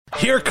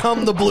Here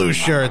come the blue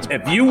shirts.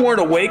 If you weren't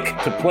awake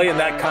to play in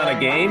that kind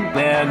of game,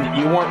 then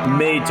you weren't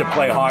made to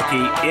play hockey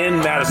in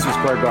Madison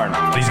Square Garden.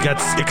 He's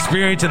got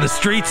experience in the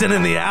streets and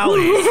in the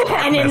alleys.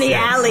 And in the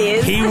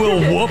alleys. He will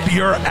whoop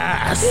your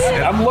ass.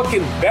 I'm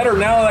looking better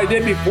now than I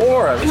did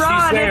before.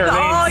 Ron, it's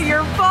all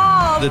your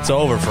fault. It's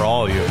over for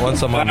all of you.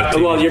 Once I'm on the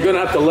team. Well, you're going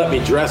to have to let me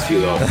dress you,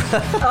 though.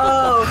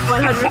 Oh,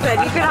 100%.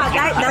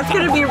 That's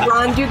going to be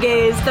Ron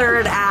Duguay's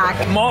third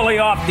act. Molly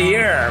off the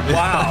air.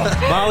 Wow.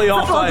 Molly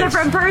off It's a whole ice.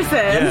 different person.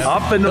 Yeah.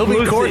 Up in the He'll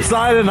blue be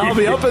courtside and I'll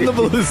be up in the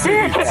blue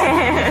seat.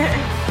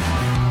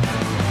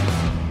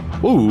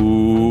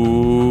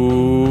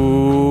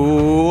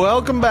 Ooh,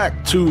 welcome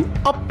back to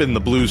Up in the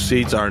Blue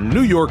Seats, our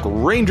New York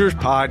Rangers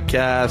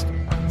podcast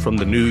from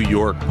the New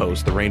York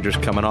Post. The Rangers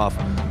coming off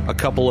a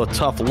couple of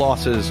tough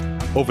losses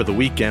over the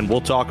weekend. We'll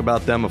talk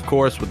about them, of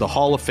course, with the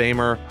Hall of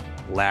Famer,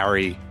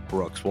 Larry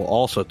Brooks. We'll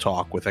also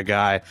talk with a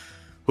guy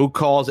who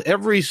calls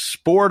every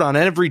sport on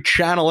every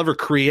channel ever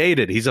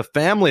created. He's a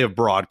family of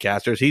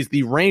broadcasters. He's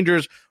the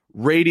Rangers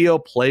radio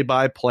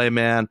play-by-play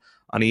man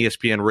on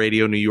ESPN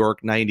Radio New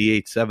York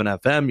 98.7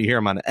 FM. You hear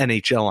him on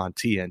NHL on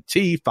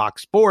TNT,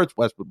 Fox Sports,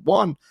 Westwood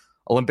One,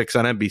 Olympics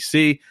on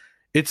NBC.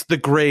 It's the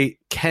great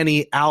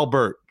Kenny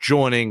Albert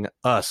joining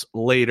us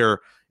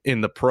later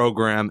in the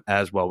program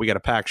as well. We got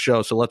a packed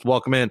show, so let's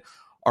welcome in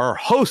our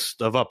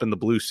host of Up in the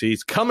Blue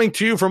Seats, coming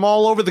to you from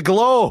all over the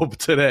globe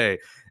today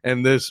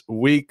and this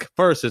week.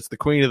 First, it's the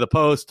Queen of the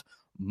Post,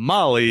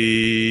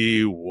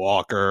 Molly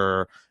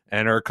Walker,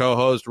 and her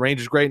co-host,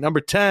 Rangers great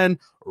number 10,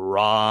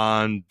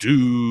 Ron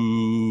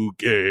Duguay.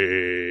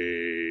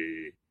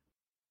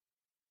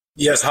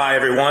 Yes, hi,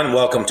 everyone.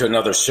 Welcome to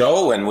another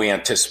show, and we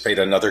anticipate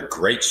another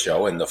great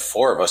show, and the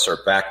four of us are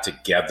back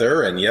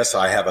together. And yes,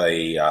 I have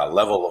a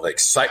level of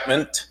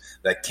excitement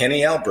that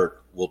Kenny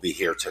Albert will be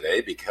here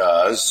today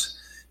because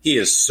he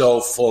is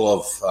so full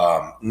of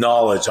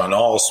knowledge on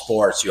all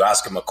sports. You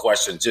ask him a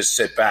question, just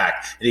sit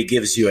back, and he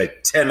gives you a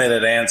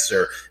 10-minute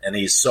answer, and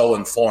he's so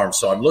informed.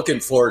 So I'm looking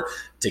forward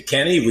to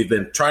Kenny. We've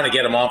been trying to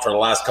get him on for the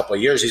last couple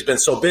of years. He's been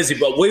so busy,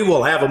 but we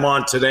will have him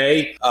on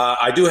today.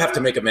 I do have to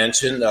make a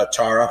mention,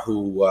 Chara,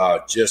 who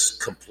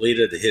just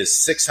completed his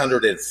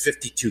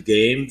 652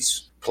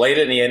 games, played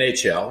in the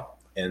NHL,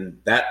 and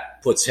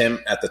that puts him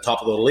at the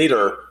top of the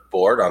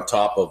leaderboard on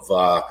top of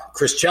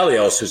Chris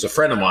Chelios, who's a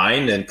friend of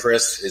mine. And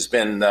Chris has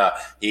been,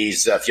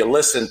 if you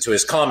listen to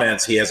his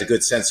comments, he has a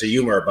good sense of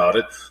humor about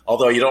it.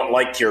 Although you don't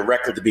like your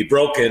record to be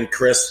broken,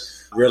 Chris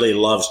really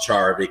loves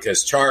Chara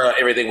because Chara,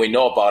 everything we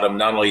know about him,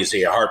 not only is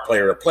he a hard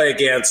player to play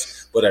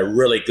against, but a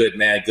really good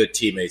man, good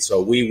teammate.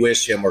 So we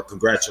wish him, or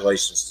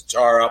congratulations to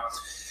Chara.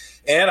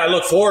 And I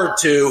look forward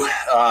to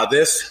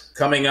this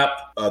coming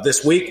up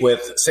this week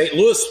with St.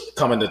 Louis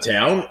coming to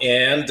town.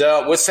 And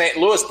with St.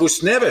 Louis,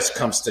 Buchnevich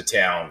comes to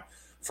town.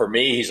 For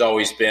me, he's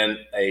always been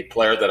a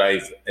player that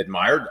I've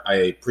admired. I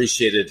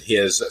appreciated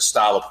his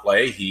style of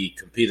play. He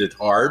competed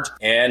hard,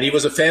 and he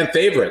was a fan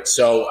favorite.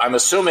 So I'm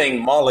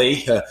assuming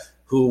Molly,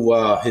 who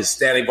is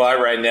standing by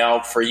right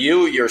now, for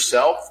you,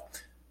 yourself,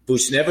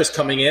 Buchnevich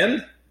coming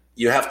in,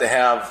 you have to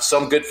have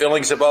some good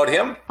feelings about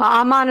him. Well,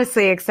 I'm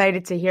honestly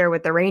excited to hear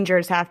what the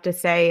Rangers have to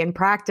say in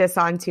practice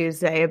on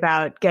Tuesday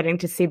about getting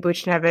to see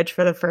Buchnevich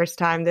for the first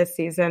time this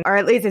season, or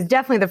at least it's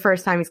definitely the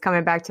first time he's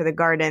coming back to the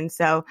Garden.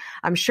 So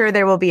I'm sure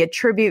there will be a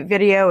tribute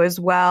video as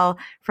well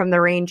from the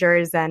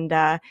Rangers. And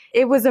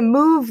it was a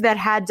move that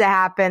had to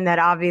happen that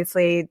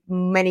obviously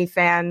many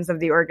fans of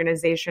the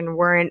organization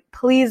weren't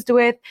pleased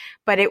with,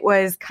 but it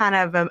was kind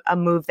of a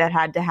move that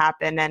had to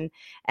happen. And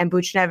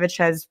Buchnevich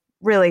has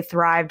really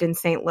thrived in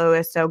St.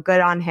 Louis, so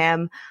good on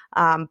him.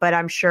 But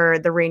I'm sure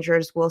the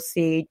Rangers will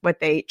see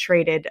what they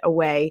traded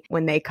away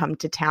when they come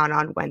to town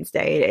on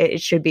Wednesday. It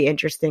should be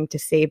interesting to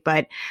see.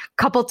 But a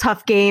couple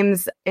tough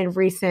games in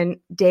recent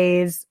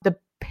days. The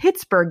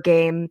Pittsburgh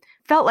game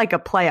felt like a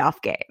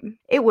playoff game.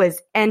 It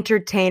was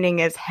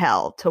entertaining as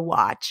hell to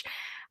watch.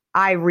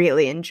 I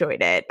really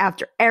enjoyed it.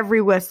 After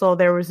every whistle,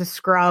 there was a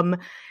scrum.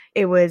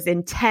 It was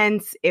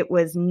intense. It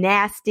was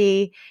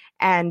nasty.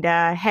 And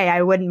hey,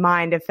 I wouldn't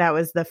mind if that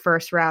was the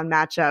first round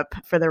matchup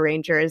for the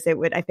Rangers.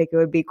 I think it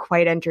would be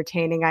quite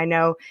entertaining. I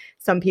know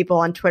some people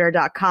on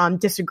Twitter.com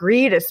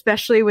disagreed,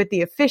 especially with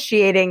the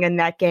officiating in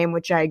that game,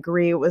 which I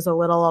agree it was a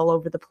little all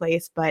over the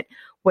place. But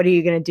what are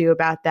you going to do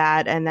about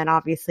that? And then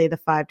obviously the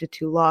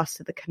 5-2 loss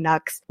to the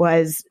Canucks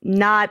was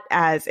not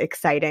as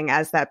exciting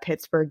as that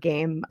Pittsburgh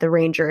game. The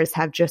Rangers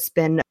have just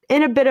been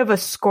in a bit of a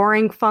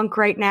scoring funk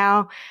right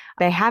now.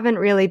 They haven't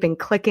really been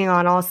clicking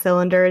on all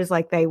cylinders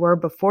like they were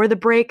before the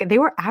break. They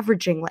were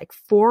averaging like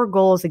 4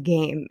 goals a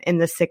game in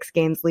the 6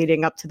 games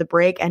leading up to the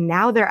break, and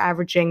now they're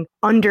averaging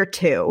under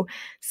 2.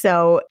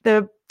 So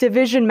the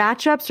division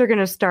matchups are going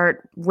to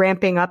start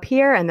ramping up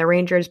here, and the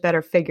Rangers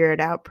better figure it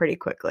out pretty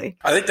quickly.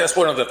 I think that's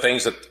one of the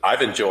things that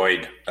I've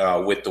enjoyed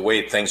with the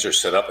way things are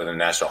set up in the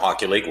National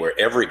Hockey League, where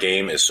every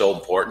game is so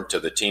important to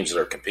the teams that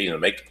are competing to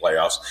make the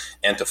playoffs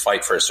and to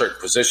fight for a certain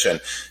position.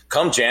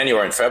 Come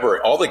January and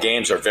February, all the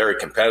games are very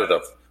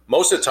competitive.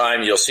 Most of the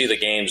time, you'll see the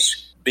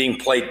games being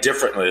played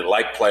differently,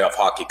 like playoff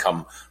hockey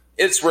come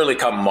it's really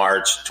come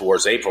March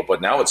towards April,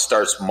 but now it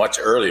starts much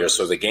earlier.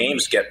 So the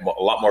games get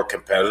a lot more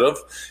competitive,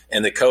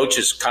 and the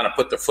coaches kind of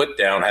put their foot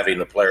down, having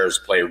the players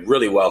play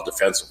really well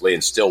defensively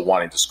and still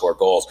wanting to score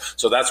goals.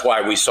 So that's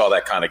why we saw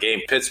that kind of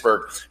game.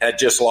 Pittsburgh had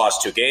just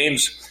lost 2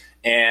 games.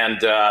 And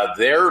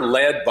they're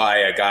led by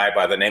a guy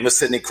by the name of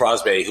Sidney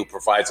Crosby, who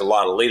provides a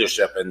lot of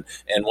leadership. And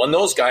when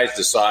those guys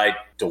decide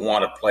to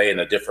want to play in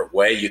a different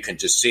way, you can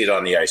just see it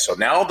on the ice. So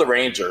now the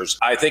Rangers,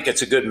 I think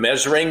it's a good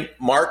measuring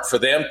mark for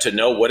them to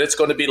know what it's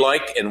going to be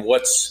like and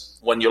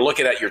when you're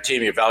looking at your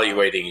team,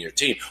 evaluating your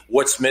team,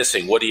 what's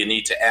missing, what do you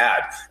need to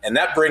add? And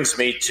that brings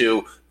me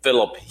to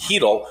Filip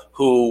Chytil,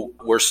 who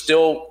we're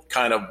still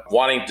kind of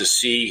wanting to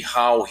see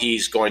how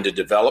he's going to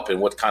develop and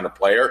what kind of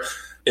player.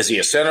 Is he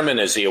a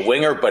centerman? Is he a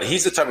winger? But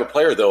he's the type of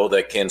player, though,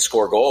 that can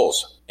score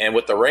goals. And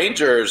with the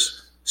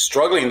Rangers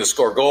struggling to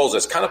score goals,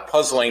 it's kind of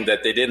puzzling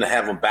that they didn't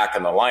have him back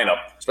in the lineup,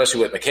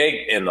 especially with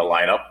McKegg in the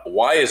lineup.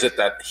 Why is it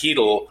that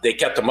Chytil, they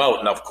kept him out?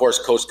 And, of course,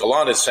 Coach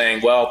Gallant is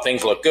saying, well,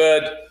 things look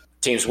good.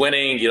 Team's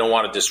winning. You don't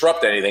want to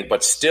disrupt anything.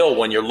 But still,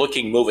 when you're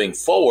looking moving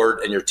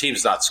forward and your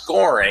team's not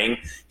scoring,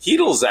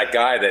 Chytil's that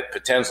guy that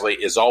potentially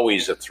is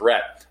always a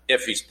threat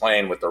if he's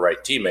playing with the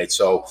right teammates.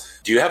 So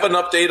do you have an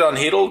update on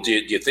Chytil? Do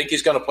you think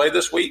he's going to play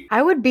this week?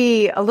 I would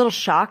be a little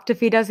shocked if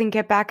he doesn't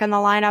get back in the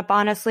lineup,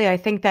 honestly. I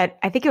think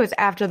it was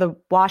after the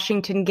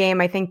Washington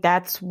game. I think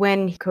that's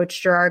when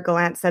Coach Gerard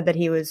Gallant said that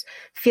he was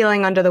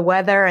feeling under the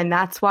weather, and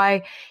that's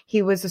why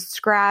he was a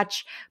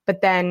scratch.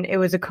 But then it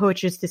was a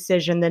coach's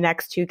decision the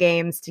next 2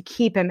 games to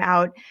keep him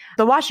out.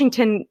 The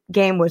Washington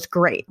game was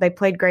great. They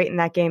played great in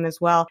that game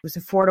as well. It was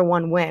a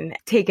 4-1 win,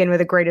 taken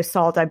with a great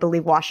assault. I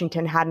believe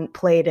Washington hadn't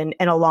played in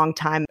a long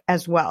time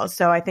as well.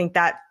 So I think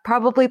that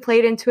probably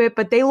played into it,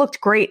 but they looked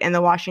great in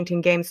the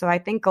Washington game. So I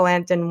think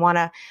Gallant didn't want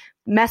to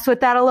mess with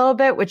that a little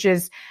bit, which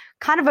is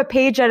kind of a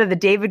page out of the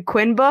David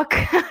Quinn book.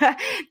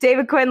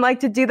 David Quinn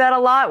liked to do that a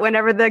lot.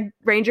 Whenever the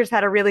Rangers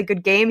had a really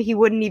good game, he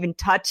wouldn't even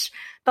touch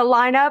the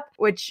lineup,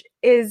 which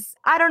is,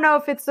 I don't know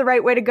if it's the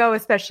right way to go,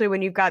 especially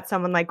when you've got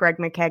someone like Greg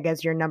McKegg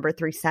as your number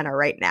 3 center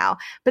right now.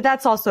 But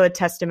that's also a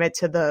testament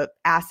to the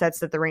assets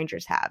that the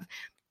Rangers have.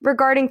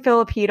 Regarding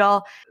Filip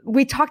Chytil,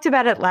 we talked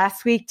about it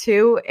last week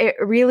too. It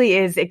really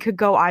is, it could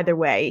go either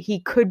way. He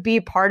could be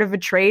part of a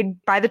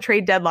trade by the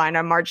trade deadline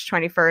on March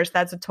 21st.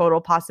 That's a total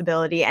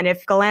possibility. And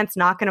if Gallant's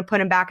not going to put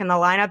him back in the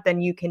lineup,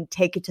 then you can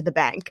take it to the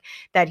bank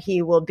that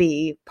he will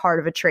be part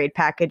of a trade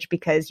package,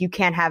 because you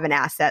can't have an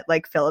asset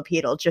like Filip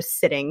Chytil just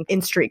sitting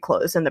in street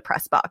clothes in the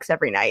press box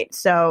every night.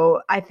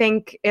 So I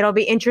think it'll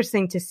be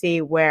interesting to see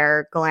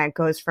where Gallant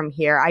goes from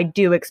here. I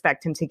do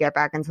expect him to get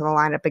back into the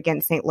lineup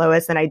against St.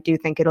 Louis, and I do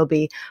think it'll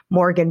be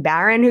Morgan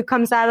Barron who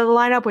comes out of the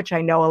lineup, which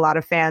I know a lot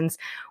of fans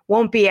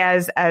won't be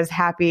as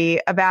happy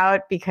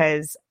about,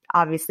 because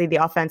obviously the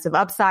offensive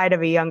upside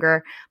of a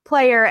younger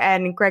player,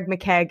 and Greg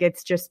McKegg,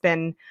 it's just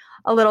been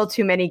a little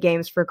too many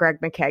games for Greg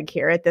McKegg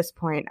here at this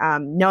point.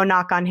 No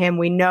knock on him.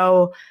 We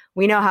know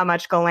how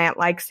much Gallant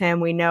likes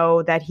him. We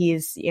know that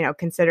he's,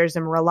 considers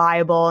him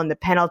reliable, and the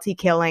penalty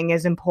killing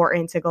is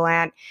important to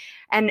Gallant.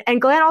 And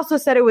Gallant also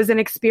said it was an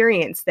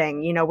experience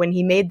thing. When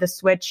he made the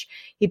switch,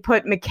 he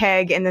put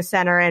McKegg in the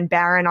center and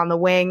Barron on the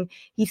wing.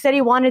 He said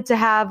he wanted to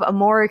have a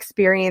more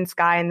experienced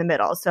guy in the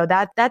middle. So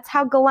that's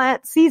how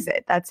Gallant sees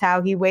it. That's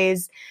how he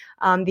weighs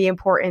the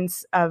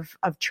importance of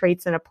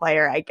traits in a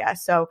player, I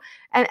guess. So,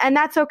 and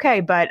that's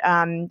okay. But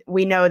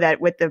we know that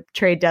with the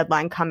trade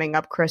deadline coming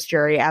up, Chris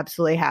Drury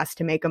absolutely has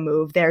to make a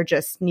move. There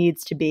just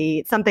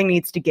something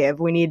needs to give.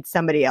 We need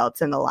somebody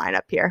else in the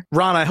lineup here.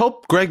 Ron, I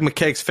hope Greg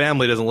McKegg's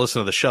family doesn't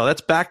listen to the show.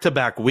 That's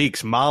back-to-back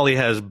weeks. Molly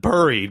has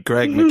buried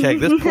Greg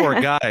McKegg. This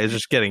poor guy is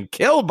just getting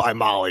killed by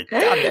Molly.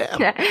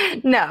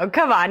 Goddamn. No,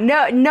 come on.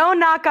 No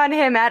knock on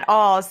him at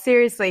all.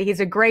 Seriously, he's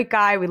a great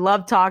guy. We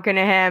love talking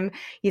to him.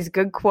 He's a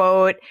good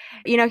quote.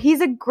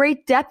 He's a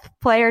great depth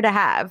player to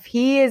have.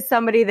 He is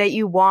somebody that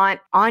you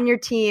want on your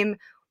team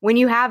when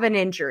you have an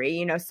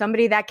injury,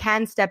 somebody that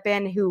can step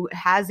in, who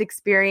has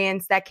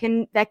experience, that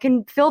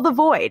can fill the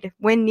void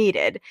when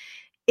needed.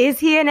 Is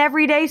he an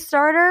everyday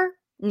starter?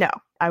 No,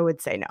 I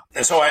would say no.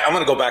 And so I'm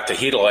going to go back to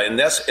Chytil, and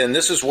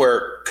this is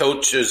where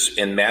coaches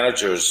and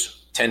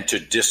managers tend to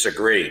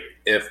disagree.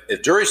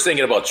 If Drury's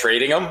thinking about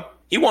trading him,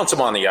 he wants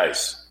him on the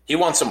ice. He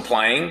wants him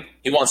playing.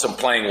 He wants him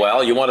playing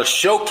well. You want to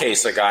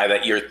showcase a guy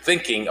that you're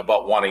thinking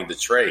about wanting to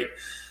trade.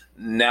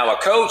 Now, a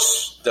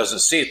coach doesn't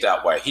see it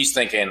that way. He's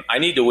thinking, I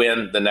need to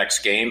win the next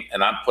game,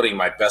 and I'm putting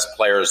my best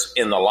players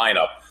in the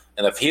lineup.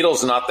 And if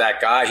Chytil's not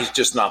that guy, he's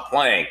just not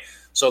playing.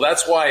 So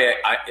that's why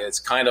it's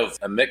kind of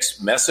a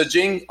mixed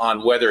messaging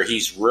on whether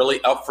he's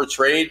really up for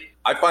trade.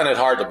 I find it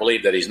hard to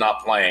believe that he's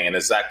not playing and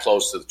is that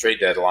close to the trade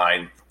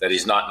deadline that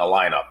he's not in the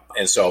lineup.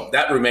 And so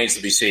that remains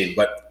to be seen.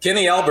 But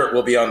Kenny Albert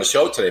will be on the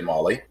show today,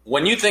 Molly.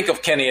 When you think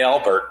of Kenny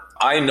Albert,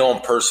 I know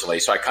him personally,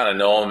 so I kind of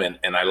know him,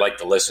 and I like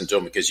to listen to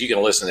him, because you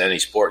can listen to any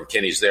sport and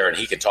Kenny's there and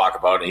he can talk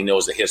about it and he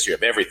knows the history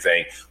of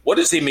everything. What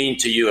does he mean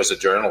to you as a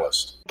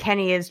journalist?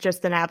 Kenny is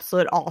just an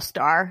absolute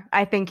all-star.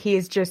 I think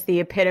he's just the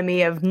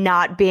epitome of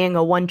not being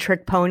a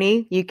one-trick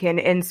pony. You can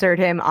insert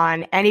him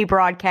on any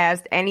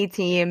broadcast, any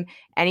team,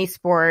 any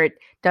sport,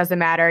 doesn't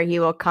matter. He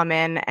will come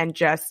in and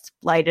just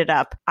light it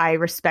up. I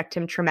respect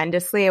him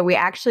tremendously. And we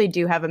actually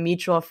do have a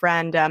mutual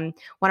friend,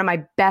 one of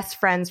my best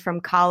friends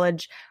from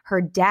college. Her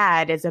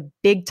dad is a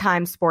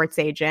big-time sports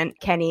agent.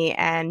 Kenny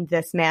and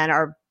this man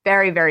are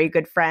very, very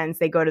good friends.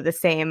 They go to the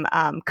same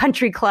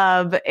country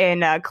club in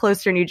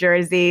Closter, New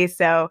Jersey.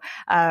 So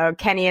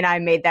Kenny and I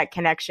made that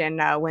connection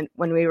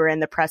when we were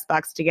in the press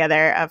box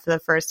together for the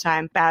first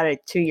time about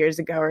 2 years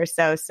ago or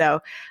so.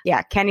 So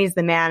yeah, Kenny's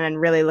the man, and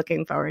really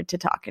looking forward to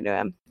talking to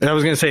him. And I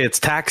was going to say it's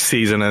tax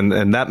season,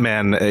 and that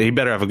man, he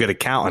better have a good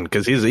accountant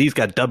because he's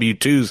got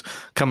W-2s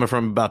coming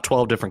from about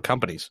 12 different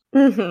companies.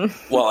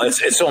 Mm-hmm. Well,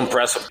 it's so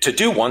impressive to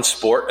do one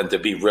sport and to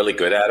be really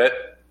good at it.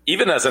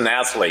 Even as an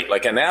athlete,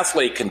 like an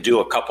athlete can do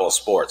a couple of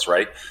sports,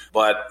 right?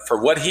 But for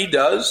what he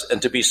does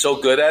and to be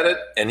so good at it,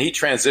 and he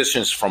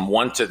transitions from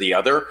one to the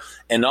other,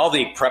 and all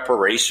the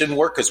preparation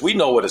work, because we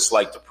know what it's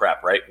like to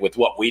prep, right? With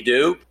what we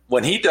do,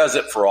 when he does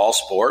it for all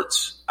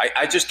sports,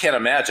 I just can't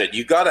imagine.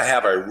 You got to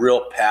have a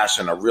real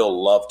passion, a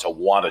real love to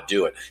want to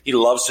do it. He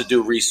loves to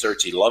do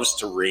research. He loves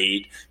to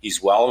read.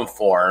 He's well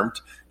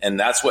informed, and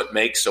that's what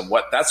makes him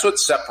that's what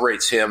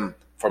separates him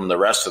from the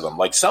rest of them.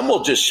 Like some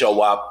will just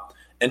show up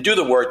and do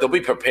the work. They'll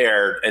be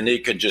prepared, and they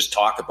can just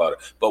talk about it.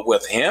 But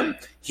with him,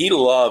 he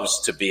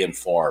loves to be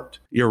informed.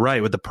 You're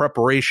right. With the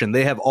preparation,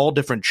 they have all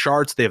different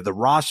charts. They have the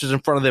rosters in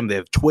front of them. They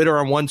have Twitter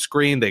on one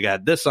screen. They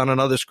got this on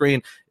another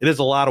screen. It is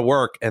a lot of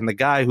work. And the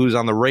guy who's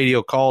on the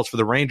radio calls for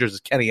the Rangers is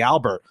Kenny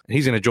Albert, and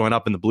he's going to join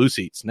up in the blue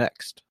seats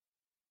next.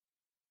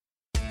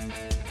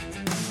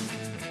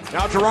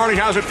 Now Girardi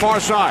has it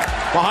far side.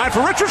 Behind for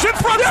Richards, in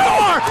front,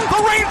 score!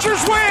 The Rangers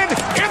win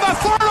in the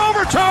third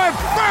overtime.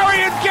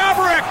 Marian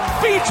Gaborik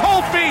beats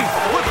Holtby.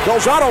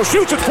 Delzato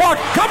shoots it, Clark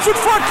comes in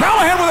front.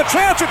 Callahan with a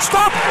chance, it's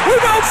stopped.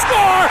 Rebound,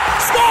 score!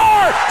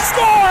 Score!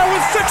 Score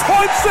with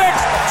 6.6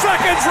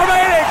 seconds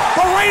remaining.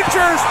 The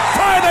Rangers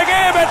tie the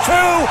game at 2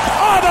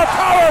 on the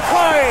power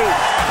play.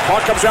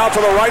 Puck comes out to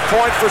the right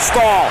point for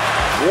Stahl.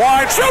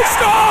 Wide shoot,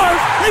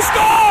 scores! He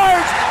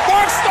scores!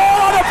 Mark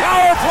Stahl on the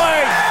power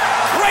play.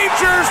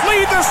 Rangers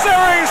lead the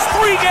series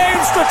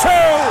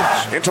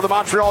 3-2. Into the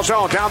Montreal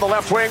zone, down the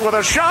left wing with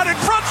a shot in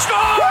front,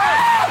 score!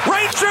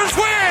 Rangers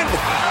win!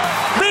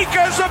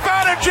 Mika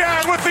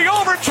Zibanejad with the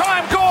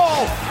overtime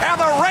goal, and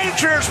the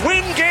Rangers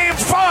win Game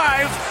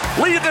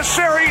 5, lead the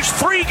series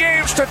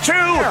 3-2.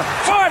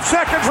 5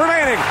 seconds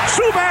remaining.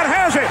 Subban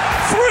has it.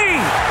 3,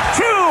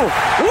 2,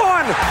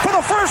 1. For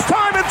the first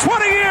time in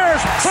 20 years,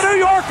 the New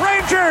York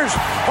Rangers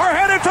are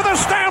headed to the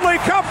Stanley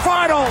Cup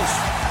Finals.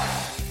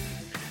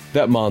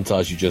 That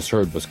montage you just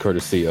heard was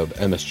courtesy of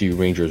MSG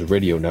Rangers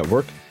Radio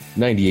Network,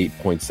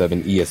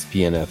 98.7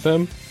 ESPN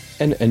FM,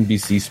 and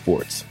NBC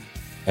Sports.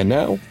 And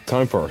now,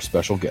 time for our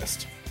special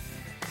guest.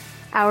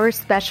 Our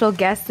special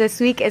guest this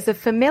week is a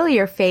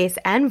familiar face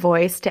and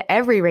voice to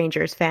every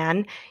Rangers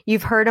fan.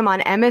 You've heard him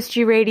on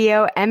MSG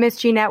Radio,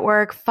 MSG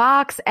Network,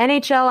 Fox,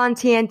 NHL on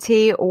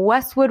TNT,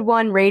 Westwood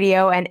One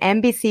Radio, and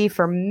NBC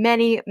for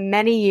many,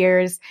 many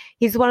years.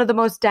 He's one of the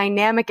most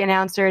dynamic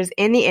announcers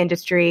in the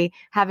industry,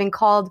 having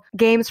called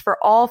games for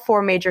all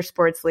 4 major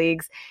sports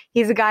leagues.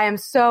 He's a guy I'm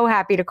so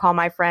happy to call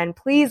my friend.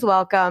 Please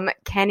welcome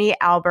Kenny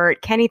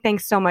Albert. Kenny,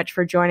 thanks so much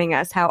for joining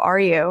us. How are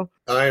you?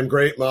 I am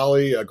great,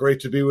 Molly. Great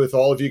to be with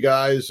all of you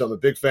guys. I'm a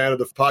big fan of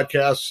the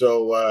podcast,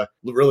 so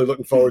really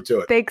looking forward to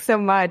it. Thanks so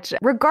much.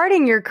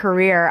 Regarding your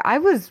career, I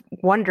was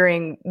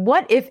wondering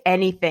what, if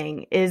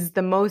anything, is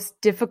the most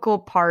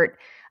difficult part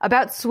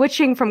about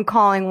switching from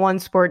calling one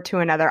sport to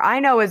another?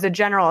 I know as a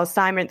general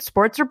assignment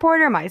sports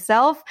reporter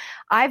myself,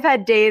 I've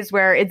had days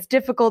where it's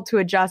difficult to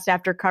adjust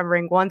after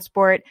covering one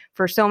sport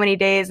for so many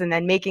days and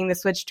then making the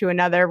switch to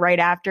another right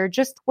after.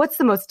 Just what's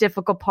the most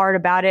difficult part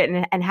about it,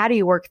 and how do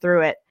you work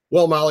through it?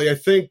 Well, Molly, I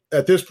think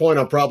at this point,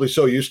 I'm probably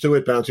so used to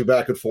it, bouncing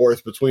back and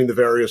forth between the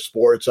various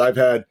sports. I've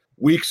had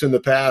weeks in the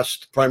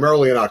past,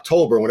 primarily in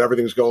October, when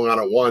everything's going on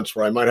at once,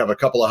 where I might have a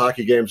couple of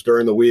hockey games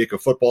during the week, a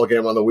football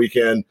game on the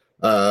weekend,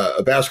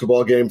 a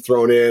basketball game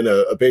thrown in,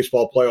 a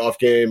baseball playoff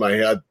game. I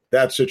had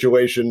that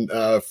situation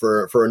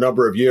for a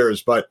number of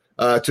years. But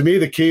to me,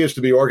 the key is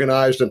to be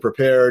organized and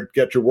prepared,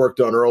 get your work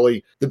done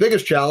early. The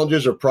biggest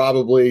challenges are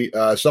probably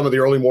some of the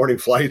early morning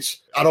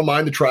flights. I don't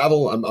mind the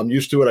travel. I'm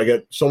used to it. I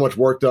get so much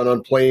work done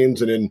on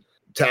planes and in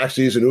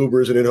taxis and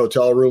Ubers and in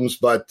hotel rooms.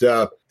 But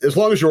as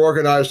long as you're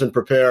organized and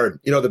prepared,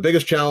 the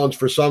biggest challenge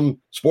for some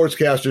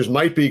sportscasters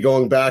might be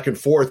going back and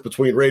forth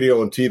between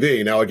radio and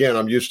TV. Now, again,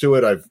 I'm used to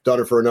it. I've done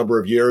it for a number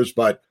of years,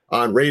 but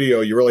on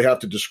radio, you really have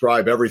to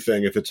describe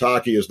everything. If it's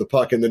hockey, is the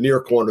puck in the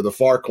near corner, the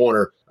far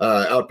corner,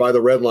 out by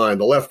the red line,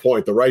 the left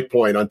point, the right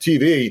point. On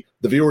TV,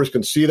 the viewers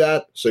can see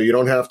that, so you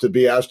don't have to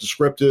be as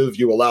descriptive.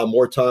 You allow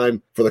more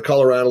time for the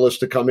color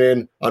analyst to come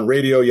in. On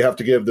radio, you have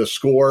to give the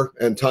score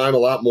and time a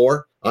lot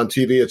more. on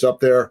TV. It's up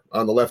there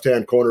on the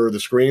left-hand corner of the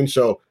screen.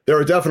 So there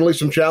are definitely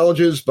some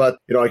challenges, but,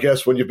 I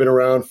guess when you've been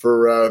around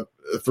for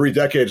 3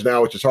 decades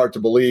now, which is hard to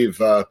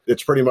believe,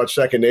 it's pretty much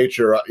second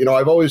nature.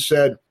 I've always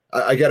said,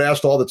 I get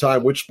asked all the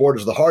time, which sport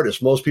is the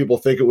hardest? Most people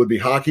think it would be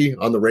hockey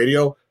on the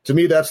radio. To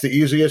me, that's the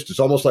easiest. It's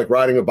almost like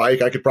riding a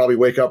bike. I could probably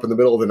wake up in the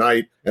middle of the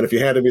night, and if you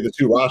handed me the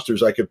 2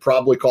 rosters, I could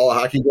probably call a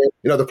hockey game.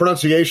 The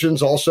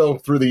pronunciations also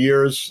through the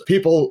years,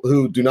 people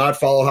who do not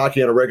follow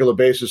hockey on a regular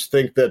basis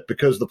think that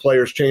because the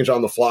players change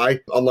on the fly,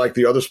 unlike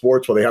the other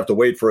sports where they have to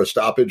wait for a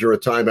stoppage or a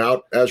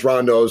timeout, as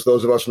Ron knows,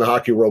 those of us in the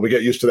hockey world, we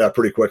get used to that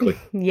pretty quickly.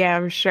 Yeah,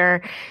 I'm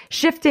sure.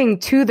 Shifting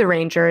to the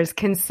Rangers,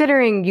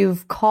 considering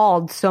you've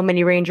called so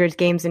many Rangers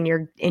games in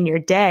your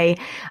day,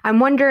 I'm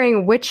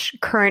wondering which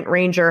current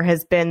Ranger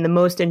has been the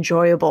most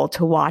enjoyable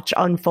to watch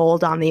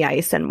unfold on the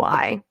ice and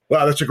why?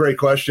 Wow, that's a great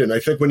question. I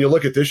think when you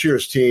look at this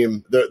year's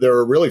team, there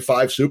are really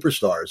 5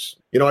 superstars.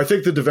 I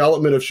think the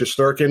development of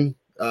Shesterkin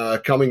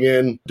coming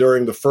in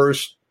during the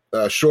first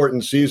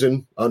shortened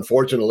season,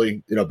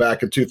 unfortunately,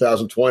 back in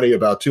 2020,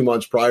 about 2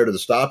 months prior to the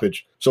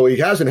stoppage. So he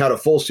hasn't had a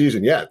full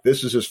season yet.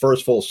 This is his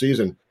first full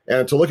season.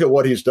 And to look at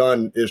what he's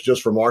done is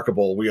just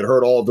remarkable. We had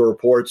heard all of the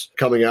reports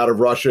coming out of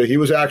Russia. He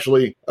was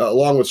actually,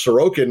 along with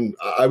Sorokin,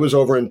 I was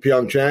over in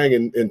Pyeongchang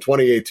in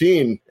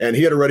 2018, and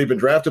he had already been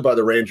drafted by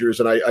the Rangers.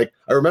 And I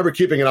remember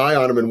keeping an eye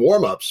on him in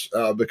warm-ups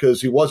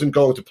because he wasn't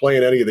going to play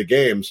in any of the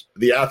games.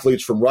 The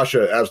athletes from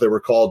Russia, as they were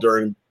called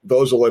during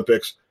those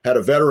Olympics, had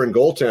a veteran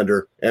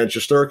goaltender, and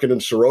Shesterkin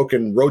and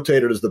Sorokin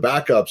rotated as the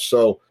backups.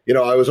 So,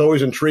 I was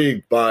always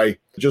intrigued by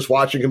just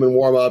watching him in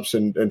warm-ups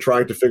and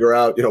trying to figure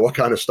out, what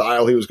kind of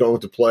style he was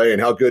going to play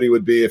and how good he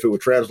would be if it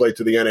would translate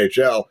to the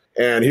NHL.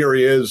 And here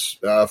he is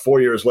 4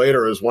 years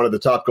later as one of the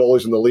top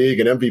goalies in the league,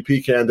 an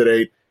MVP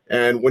candidate.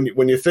 And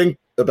when you think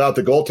about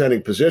the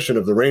goaltending position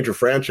of the Ranger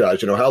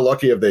franchise, how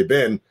lucky have they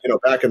been,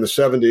 back in the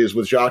 70s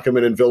with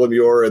Jacquemin and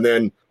Villemure, and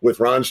then with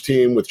Ron's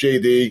team, with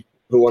JD,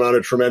 who went on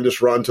a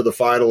tremendous run to the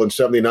final in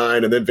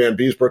 79, and then Van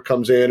Beesbroek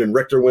comes in, and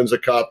Richter wins a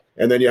cup,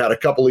 and then you had a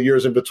couple of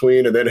years in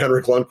between, and then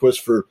Henrik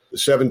Lundqvist for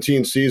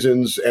 17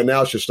 seasons, and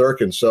now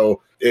Shesterkin.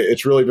 So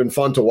it's really been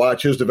fun to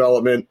watch his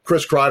development.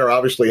 Chris Kreider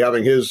obviously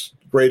having his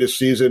greatest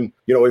season.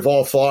 We've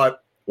all thought,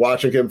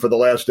 watching him for the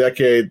last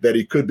decade, that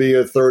he could be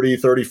a 30,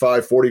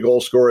 35, 40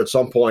 goal scorer at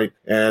some point,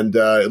 and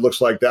it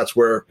looks like that's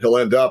where he'll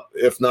end up,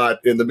 if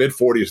not in the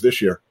mid-40s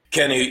this year.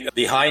 Kenny,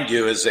 behind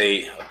you is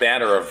a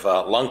banner of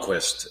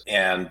Lundqvist,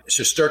 and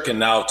Shesterkin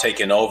now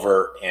taken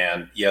over.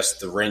 And yes,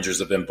 the Rangers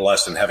have been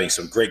blessed in having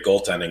some great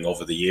goaltending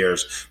over the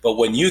years. But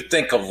when you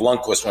think of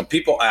Lundqvist, when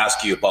people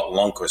ask you about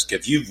Lundqvist,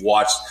 if you've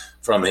watched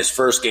from his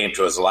first game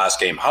to his last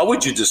game, how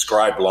would you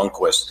describe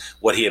Lundqvist,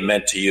 what he had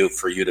meant to you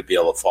for you to be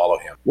able to follow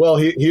him? Well,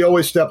 he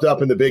always stepped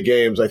up in the big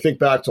games. I think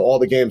back to all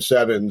the Game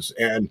 7s,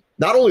 and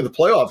not only the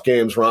playoff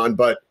games, Ron,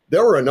 but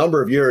there were a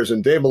number of years,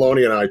 and Dave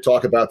Maloney and I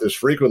talk about this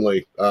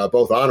frequently,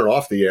 both on and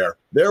off the air.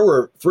 There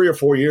were 3 or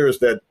 4 years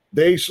that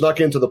they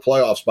snuck into the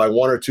playoffs by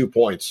 1 or 2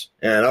 points.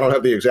 And I don't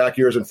have the exact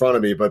years in front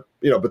of me, but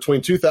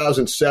between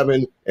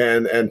 2007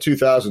 and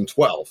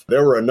 2012,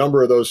 there were a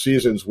number of those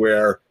seasons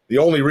where the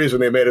only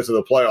reason they made it to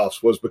the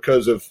playoffs was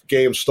because of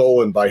games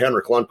stolen by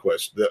Henrik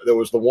Lundqvist. There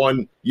was the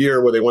one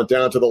year where they went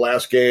down to the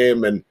last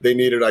game, and they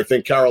needed, I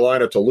think,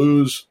 Carolina to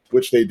lose,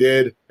 which they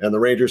did, and the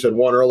Rangers had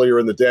won earlier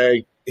in the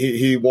day.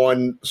 He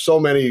won so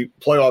many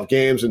playoff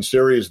games and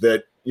series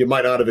that you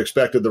might not have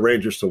expected the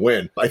Rangers to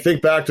win. I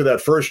think back to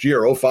that first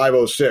year,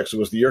 05-06, it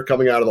was the year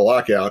coming out of the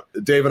lockout.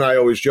 Dave and I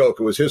always joke,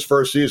 it was his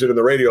first season in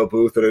the radio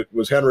booth, and it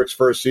was Henrik's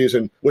first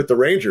season with the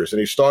Rangers, and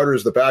he started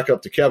as the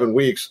backup to Kevin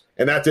Weeks,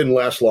 and that didn't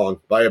last long.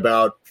 By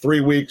about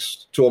 3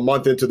 weeks to a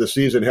month into the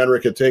season,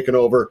 Henrik had taken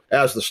over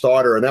as the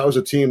starter, and that was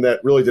a team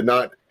that really did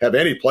not have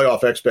any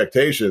playoff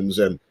expectations,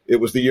 and it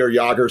was the year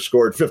Jágr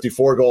scored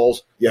 54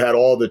 goals. You had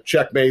all the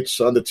checkmates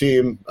on the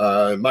team.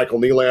 Michael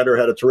Nylander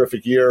had a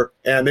terrific year,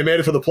 and they made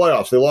it to the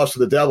playoffs. They lost to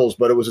the Devils,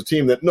 but it was a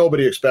team that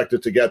nobody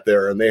expected to get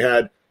there, and they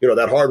had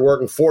that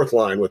hard-working fourth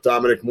line with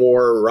Dominic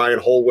Moore, Ryan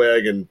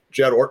Holweg, and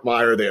Jed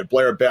Ortmeyer. They had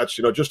Blair Betts,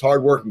 just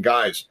hard-working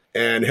guys.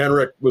 And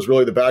Henrik was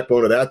really the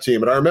backbone of that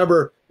team. And I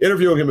remember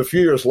interviewing him a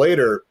few years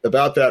later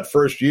about that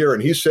first year,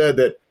 and he said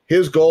that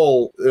his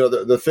goal,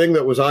 the thing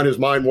that was on his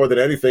mind more than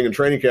anything in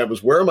training camp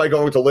was, where am I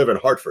going to live in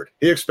Hartford?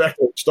 He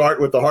expected to start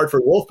with the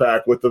Hartford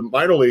Wolfpack with the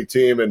minor league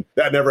team, and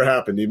that never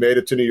happened. He made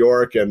it to New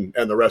York, and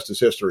the rest is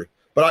history.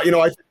 But, I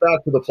think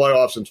back to the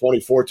playoffs in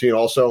 2014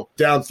 also,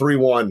 down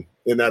 3-1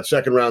 in that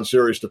second-round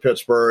series to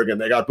Pittsburgh,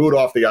 and they got booed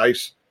off the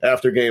ice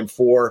after Game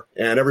 4,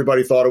 and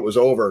everybody thought it was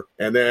over.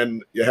 And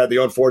then you had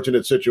the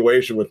unfortunate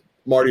situation with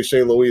Marty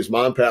St. Louis'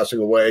 mom passing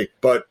away,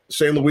 but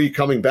St. Louis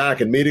coming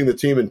back and meeting the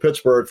team in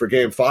Pittsburgh for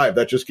Game 5,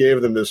 that just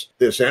gave them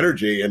this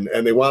energy, and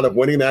they wound up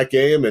winning that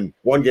game and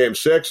won Game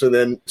 6. And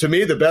then, to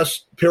me, the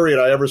best period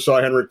I ever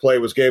saw Henrik play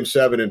was Game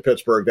 7 in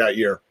Pittsburgh that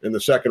year. In the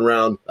second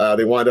round,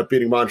 they wound up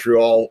beating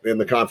Montreal in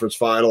the conference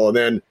final, and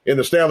then in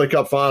the Stanley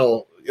Cup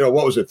final,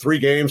 what was it, 3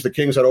 games, the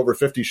Kings had over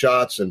 50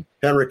 shots, and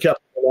Henrik kept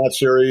that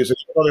series.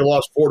 It's only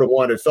lost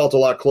 4-1. It felt a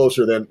lot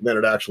closer than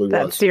it actually was.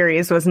 That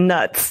series was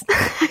nuts.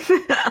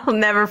 I'll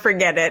never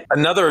forget it.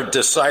 Another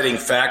deciding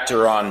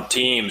factor on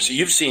teams,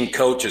 you've seen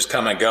coaches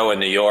come and go in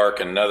New York,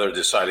 and another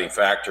deciding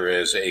factor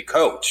is a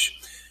coach.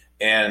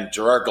 And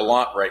Gerard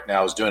Gallant right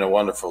now is doing a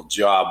wonderful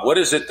job. What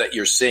is it that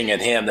you're seeing in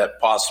him that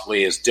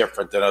possibly is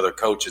different than other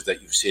coaches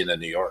that you've seen in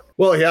New York?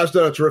 Well, he has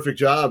done a terrific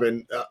job.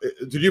 And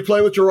did you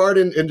play with Gerard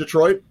in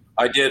Detroit?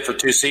 I did for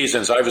 2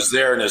 seasons. I was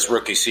there in his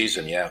rookie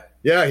season, yeah.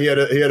 Yeah, he had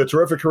a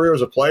terrific career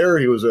as a player.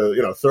 He was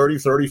a 30,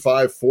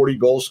 35, 40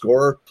 goal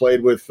scorer,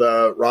 played with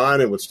Ron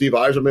and with Steve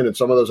Yzerman and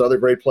some of those other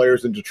great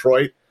players in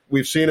Detroit.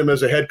 We've seen him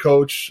as a head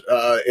coach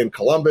in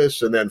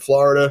Columbus and then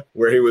Florida,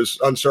 where he was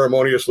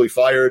unceremoniously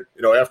fired,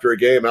 after a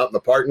game out in the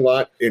parking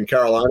lot in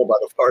Carolina by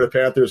the Florida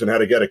Panthers and had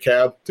to get a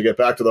cab to get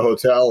back to the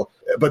hotel.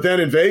 But then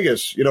in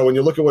Vegas, when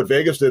you look at what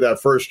Vegas did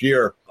that first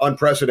year,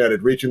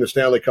 unprecedented, reaching the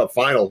Stanley Cup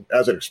final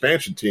as an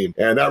expansion team.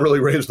 And that really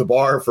raised the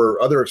bar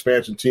for other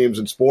expansion teams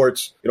in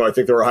sports. I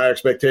think there were high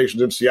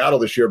expectations in Seattle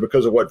this year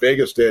because of what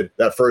Vegas did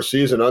that first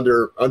season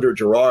under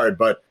Gerard.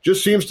 But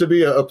just seems to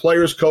be a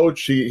player's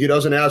coach. He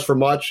doesn't ask for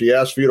much. He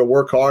asks for you to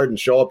work hard and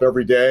show up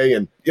every day.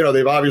 And,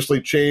 they've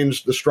obviously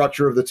changed the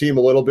structure of the team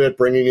a little bit,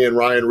 bringing in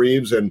Ryan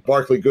Reeves and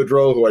Barclay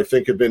Goodrow, who I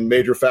think have been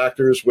major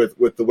factors with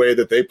the way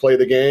that they play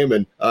the game.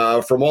 And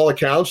from all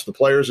accounts, the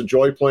players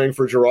enjoy playing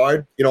for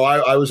Gerard.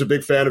 I was a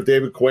big fan of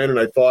David Quinn, and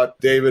I thought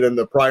David and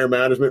the prior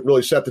management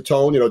really set the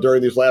tone,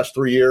 during these last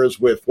 3 years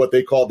with what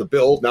they called the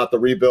build, not the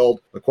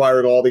rebuild,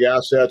 acquiring all the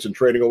assets and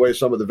trading away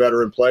some of the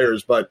veteran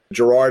players. But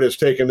Gerard has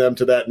taken them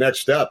to that next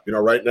step.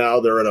 Right now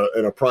they're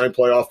in a prime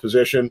playoff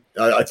position.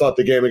 I thought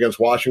the game against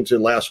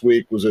Washington last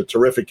week was a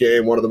terrific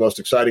game, one of the most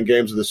exciting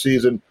games of the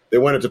season. They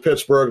went into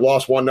Pittsburgh,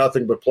 lost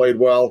 1-0, but played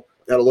well.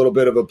 Had a little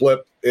bit of a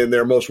blip in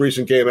their most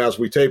recent game as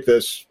we tape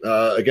this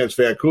against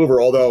Vancouver,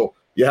 although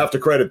you have to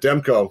credit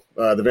Demko,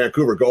 the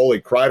Vancouver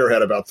goalie. Kreider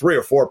had about 3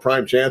 or 4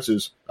 prime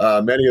chances,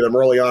 many of them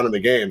early on in the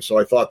game. So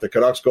I thought the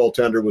Canucks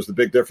goaltender was the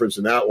big difference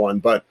in that one.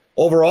 But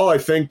overall, I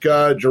think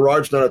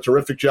Gerard's done a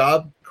terrific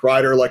job.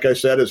 Kreider, like I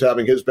said, is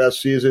having his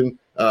best season.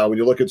 When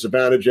you look at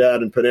Zibanejad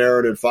and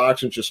Panarin and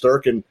Fox and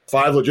Shesterkin,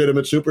 5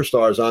 legitimate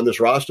superstars on this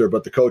roster,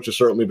 but the coach has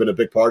certainly been a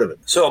big part of it.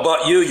 So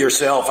about you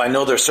yourself, I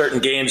know there's certain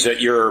games that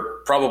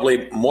you're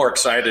probably more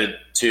excited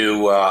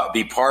to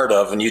be part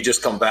of, and you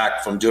just come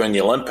back from doing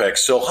the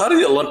Olympics. So how do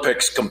the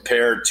Olympics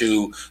compare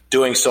to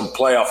doing some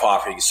playoff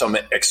hockey, some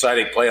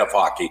exciting playoff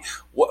hockey?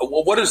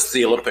 What does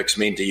the Olympics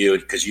mean to you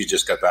because you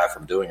just got back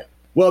from doing it?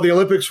 Well, the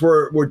Olympics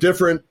were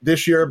different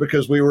this year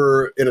because we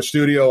were in a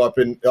studio up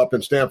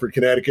in Stamford,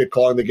 Connecticut,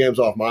 calling the games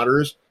off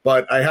monitors.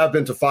 But I have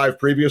been to 5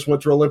 previous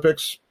Winter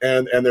Olympics,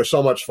 and they're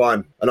so much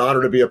fun. An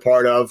honor to be a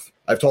part of.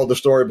 I've told the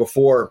story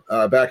before.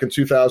 Back in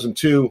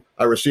 2002,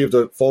 I received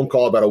a phone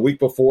call about a week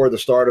before the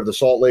start of the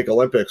Salt Lake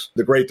Olympics.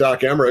 The great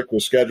Doc Emmerich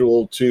was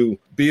scheduled to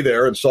be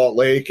there in Salt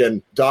Lake,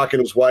 and Doc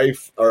and his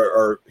wife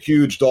are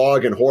huge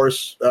dog and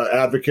horse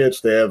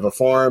advocates. They have a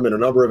farm and a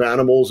number of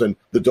animals, and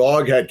the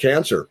dog had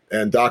cancer,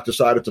 and Doc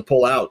decided to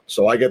pull out.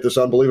 So I get this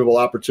unbelievable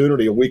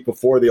opportunity a week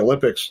before the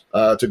Olympics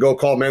to go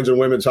call men's and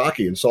women's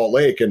hockey in Salt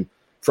Lake, and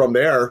from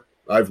there,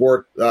 I've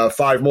worked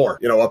 5 more,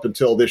 up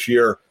until this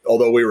year,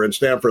 although we were in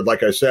Stamford,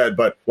 like I said.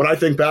 But when I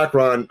think back,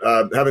 Ron,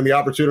 having the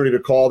opportunity to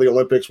call the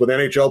Olympics with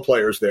NHL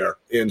players there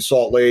in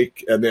Salt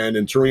Lake and then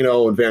in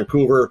Torino and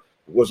Vancouver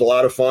was a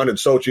lot of fun, and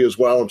Sochi as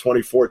well in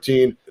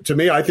 2014. To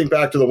me, I think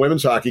back to the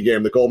women's hockey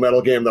game, the gold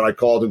medal game that I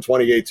called in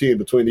 2018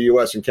 between the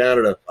U.S. and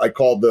Canada. I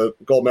called the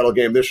gold medal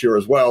game this year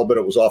as well, but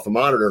it was off a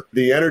monitor.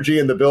 The energy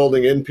in the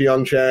building in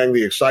Pyeongchang,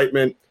 the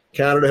excitement.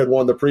 Canada had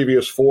won the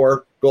previous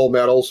 4 gold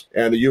medals,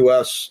 and the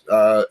U.S.,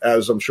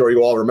 as I'm sure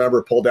you all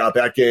remember, pulled out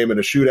that game in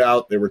a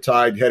shootout. They were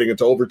tied heading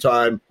into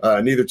overtime.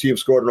 Neither team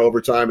scored in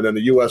overtime, and then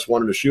the U.S.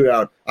 won in a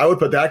shootout. I would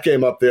put that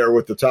game up there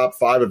with the top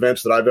 5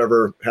 events that I've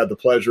ever had the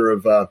pleasure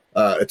of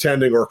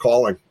attending or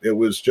calling. It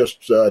was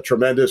just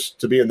tremendous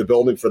to be in the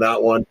building for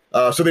that one.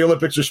 So the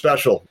Olympics are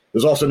special.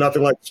 There's also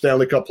nothing like the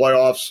Stanley Cup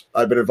playoffs.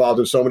 I've been involved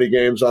in so many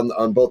games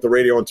on both the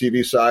radio and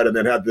TV side, and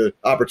then had the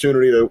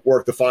opportunity to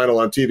work the final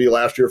on TV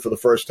last year for the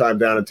first time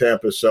down in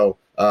Tampa. So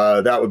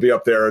that would be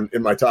up there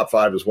in my top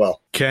 5 as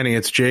well. Kenny,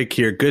 it's Jake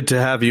here. Good to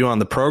have you on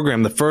the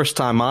program. The first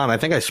time on, I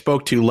think I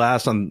spoke to you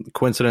last on,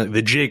 coincidentally,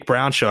 the Jake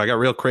Brown Show. I got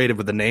real creative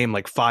with the name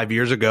like 5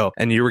 years ago,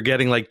 and you were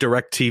getting like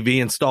DirecTV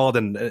installed,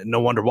 and no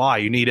wonder why.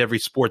 You need every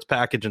sports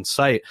package in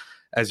sight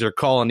as you're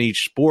calling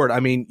each sport. I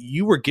mean,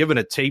 you were given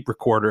a tape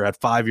recorder at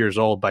 5 years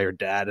old by your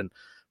dad, and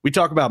we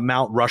talk about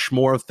Mount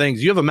Rushmore of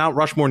things. You have a Mount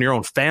Rushmore in your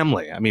own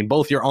family. I mean,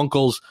 both your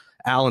uncles,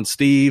 Al and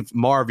Steve,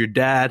 Marv, your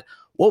dad.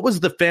 What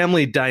was the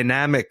family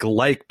dynamic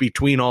like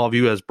between all of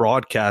you as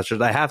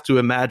broadcasters? I have to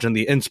imagine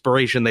the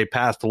inspiration they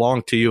passed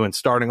along to you, and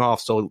starting off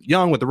so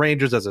young with the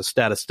Rangers as a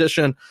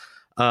statistician,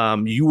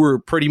 you were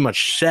pretty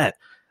much set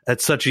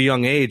at such a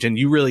young age, and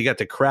you really got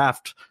to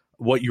craft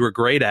what you were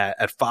great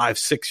at 5,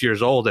 6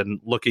 years old, and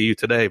look at you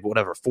today,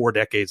 whatever, 4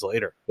 decades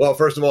later. Well,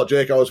 first of all,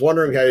 Jake, I was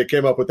wondering how you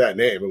came up with that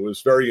name. It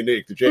was very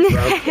unique, the Jake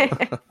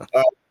Brown.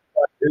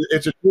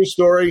 It's a true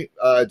story.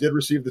 I did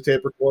receive the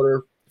tape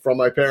recorder from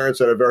my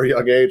parents at a very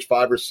young age,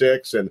 5 or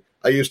 6, and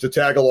I used to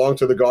tag along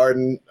to the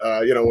Garden,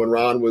 when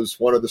Ron was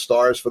one of the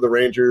stars for the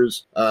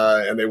Rangers,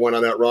 and they went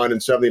on that run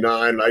in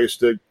 '79. And I used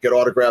to get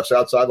autographs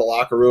outside the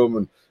locker room,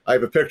 and I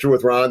have a picture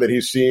with Ron that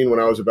he's seen when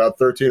I was about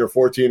 13 or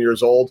 14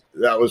 years old.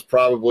 That was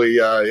probably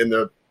in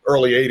the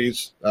early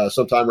 80s,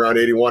 sometime around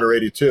 81 or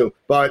 82.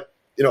 But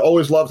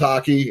always loved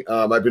hockey.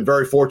 I've been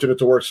very fortunate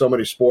to work so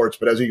many sports,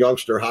 but as a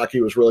youngster,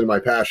 hockey was really my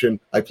passion.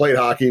 I played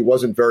hockey,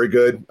 wasn't very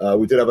good.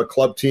 We did have a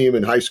club team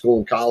in high school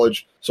and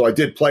college, so I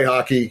did play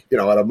hockey, at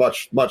a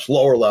much, much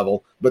lower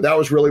level. But that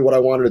was really what I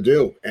wanted to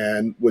do,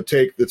 and would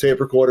take the tape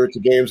recorder to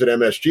games at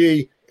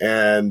MSG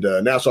and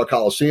Nassau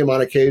Coliseum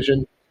on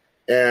occasion.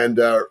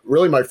 And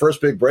really my first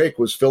big break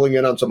was filling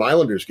in on some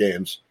Islanders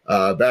games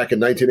back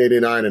in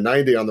 1989 and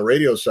 90 on the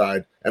radio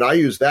side. And I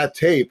used that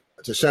tape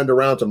to send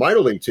around to minor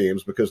league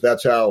teams because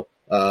that's how,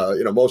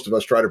 most of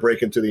us try to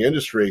break into the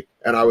industry.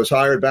 And I was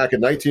hired back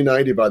in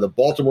 1990 by the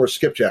Baltimore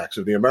Skipjacks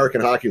of the American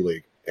Hockey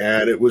League.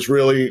 And it was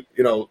really,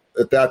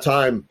 at that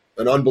time,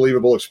 an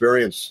unbelievable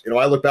experience.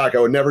 I look back, I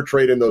would never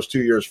trade in those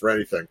 2 years for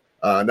anything.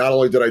 Not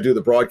only did I do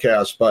the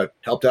broadcast, but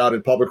helped out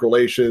in public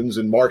relations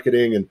and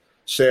marketing and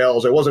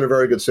sales. I wasn't a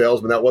very good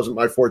salesman. That wasn't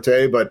my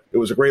forte, but it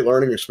was a great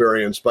learning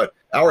experience. But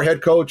our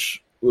head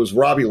coach was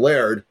Robbie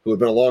Laird, who had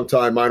been a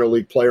longtime minor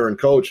league player and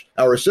coach.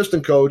 Our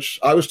assistant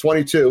coach, I was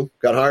 22,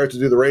 got hired to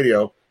do the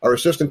radio. Our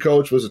assistant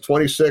coach was a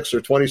 26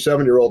 or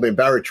 27-year-old named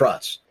Barry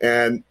Trotz.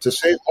 And to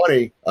save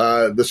money,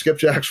 the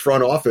Skipjacks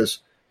front office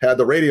had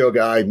the radio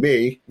guy,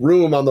 me,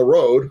 room on the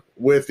road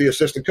with the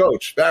assistant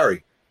coach,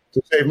 Barry,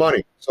 to save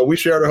money. So we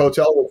shared a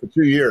hotel room for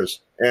 2 years,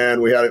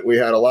 and we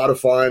had a lot of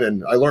fun,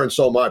 and I learned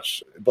so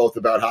much, both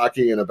about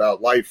hockey and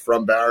about life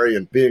from Barry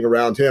and being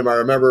around him. I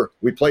remember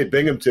we played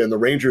Binghamton, the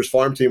Rangers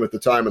farm team at the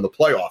time, in the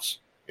playoffs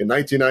in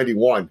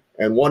 1991,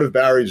 and one of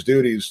Barry's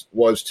duties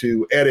was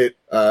to edit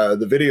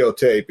the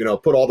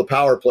videotape, put all the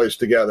power plays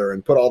together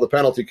and put all the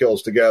penalty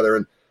kills together.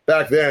 And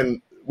back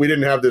then, we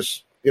didn't have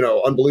this,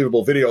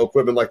 unbelievable video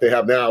equipment like they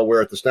have now,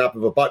 where at the snap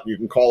of a button, you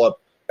can call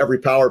up every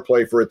power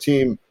play for a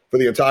team for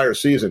the entire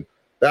season.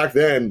 Back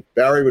then,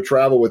 Barry would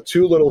travel with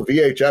 2 little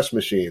VHS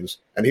machines,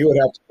 and he would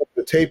have to put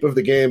the tape of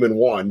the game in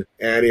one,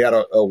 and he had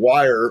a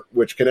wire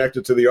which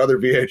connected to the other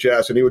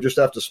VHS, and he would just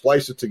have to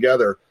splice it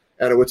together,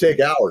 and it would take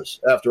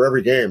hours after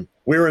every game.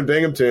 We were in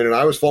Binghamton, and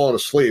I was falling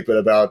asleep at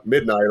about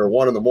midnight or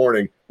 1 in the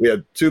morning. We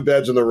had 2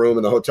 beds in the room,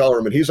 in the hotel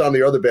room, and he's on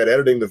the other bed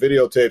editing the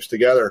videotapes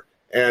together,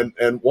 and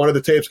one of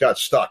the tapes got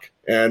stuck.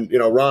 And,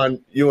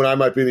 Ron, you and I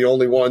might be the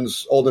only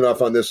ones old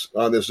enough on this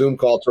Zoom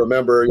call to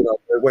remember,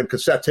 when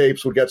cassette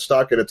tapes would get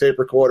stuck in a tape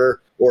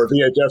recorder, or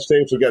VHS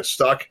tapes would get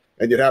stuck,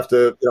 and you'd have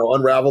to,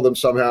 unravel them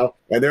somehow.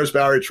 And there's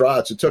Barry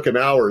Trotz. It took him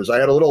hours. I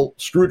had a little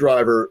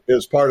screwdriver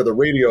as part of the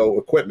radio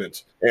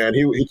equipment, and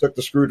he took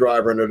the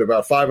screwdriver, and at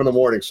about 5 in the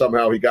morning,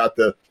 somehow he got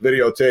the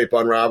videotape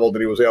unraveled,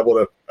 and he was able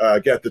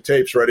to get the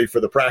tapes ready for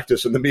the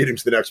practice and the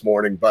meetings the next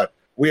morning. But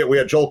we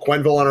had Joel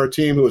Quenneville on our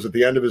team, who was at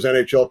the end of his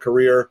NHL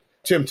career.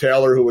 Tim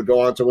Taylor, who would go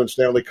on to win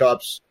Stanley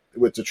Cups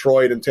with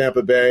Detroit and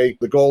Tampa Bay.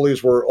 The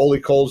goalies were Ole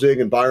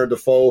Kolzig and Byron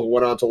Dafoe, who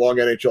went on to long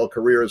NHL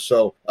careers.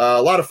 So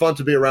a lot of fun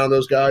to be around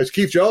those guys.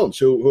 Keith Jones,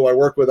 who I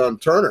worked with on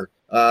Turner,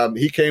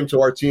 he came to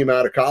our team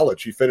out of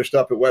college. He finished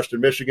up at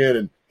Western Michigan,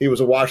 and he was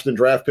a Washington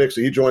draft pick,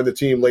 so he joined the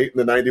team late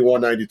in the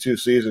 91-92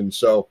 season.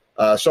 So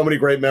many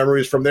great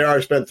memories. From there,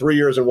 I spent 3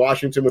 years in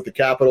Washington with the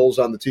Capitals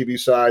on the TV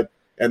side,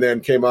 and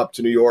then came up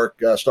to New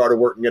York, started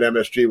working at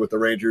MSG with the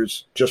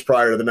Rangers just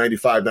prior to the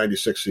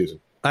 95-96 season.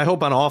 I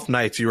hope on off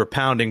nights you were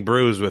pounding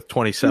brews with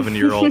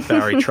 27-year-old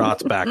Barry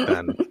Trotz back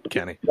then,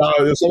 Kenny. Some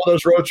of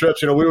those road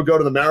trips, we would go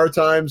to the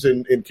Maritimes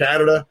in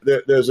Canada.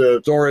 There's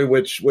a story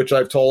which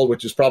I've told,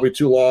 which is probably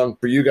too long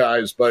for you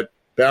guys, but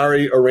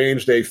Barry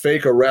arranged a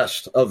fake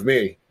arrest of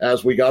me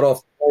as we got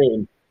off the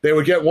plane. They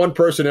would get one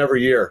person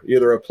every year,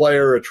 either a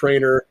player, a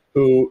trainer,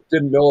 who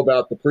didn't know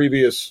about the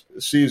previous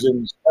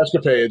season's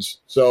escapades.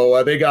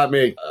 So they got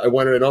me. I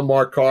went in an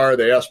unmarked car.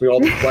 They asked me all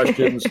the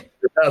questions.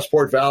 Your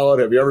passport valid?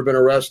 Have you ever been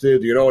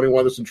arrested? Do you know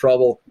anyone that's in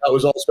trouble? That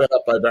was all set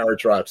up by Barry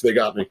Trotz. They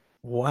got me.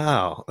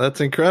 Wow, that's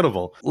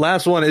incredible.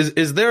 Last one.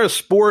 Is there a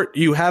sport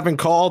you haven't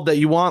called that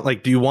you want?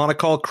 Like, do you want to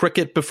call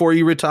cricket before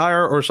you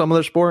retire or some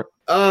other sport?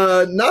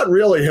 Not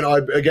really.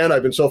 I've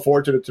been so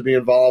fortunate to be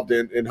involved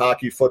in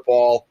hockey,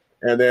 football,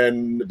 and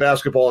then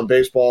basketball and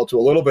baseball to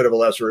a little bit of a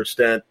lesser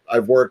extent.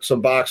 I've worked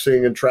some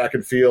boxing and track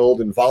and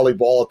field and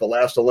volleyball at the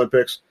last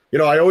Olympics.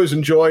 I always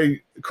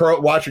enjoy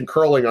watching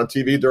curling on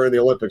TV during the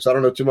Olympics. I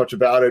don't know too much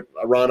about it.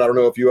 Ron, I don't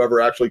know if you ever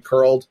actually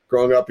curled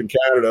growing up in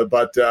Canada,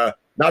 but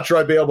not sure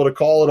I'd be able to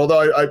call it,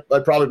 although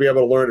I'd probably be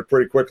able to learn it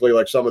pretty quickly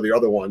like some of the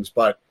other ones.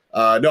 But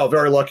no,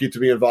 very lucky to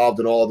be involved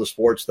in all of the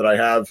sports that I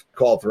have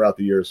called throughout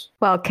the years.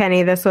 Well,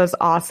 Kenny, this was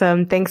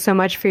awesome. Thanks so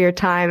much for your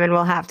time, and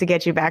we'll have to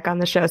get you back on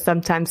the show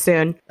sometime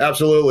soon.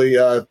 Absolutely.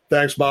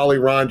 Thanks, Molly,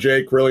 Ron,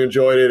 Jake. Really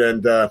enjoyed it,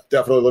 and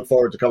definitely look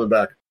forward to coming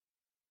back.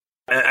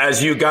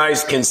 As you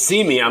guys can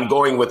see me, I'm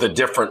going with a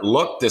different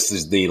look. This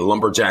is the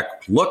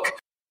lumberjack look.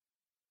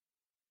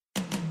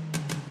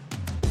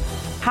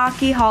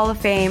 Hockey Hall of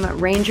Fame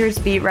Rangers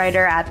beat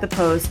writer at the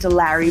Post,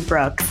 Larry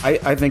Brooks.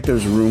 I think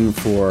there's room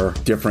for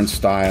different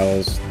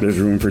styles. There's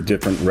room for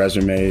different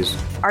resumes.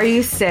 Are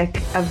you sick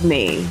of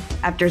me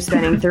after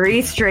spending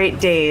 3 straight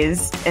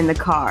days in the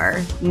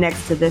car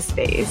next to this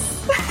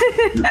face?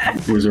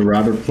 It was a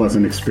rather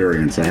pleasant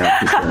experience, I have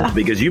to say.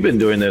 Because you've been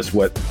doing this,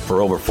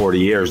 for over 40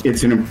 years.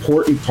 It's an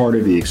important part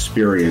of the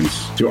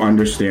experience to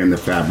understand the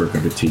fabric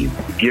of a team.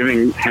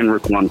 Giving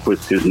Henrik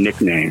Lundqvist his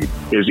nickname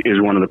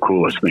is one of the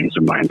coolest things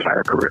of my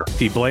entire career.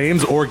 He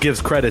blames or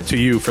gives credit to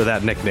you for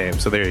that nickname.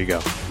 So there you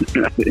go.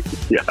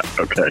 Yeah,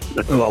 okay.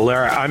 Well,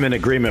 Larry, I'm in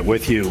agreement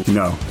with you.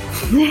 No.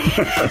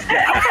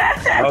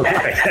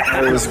 Okay.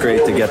 It was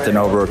great to get to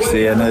know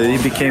Brooksy, and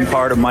he became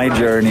part of my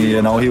journey.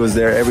 You know, he was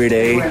there every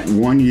day.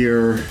 One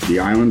year, the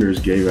Islanders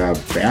gave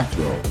out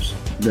bathrobes.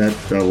 That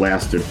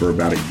lasted for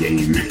about a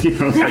game. You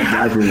know, like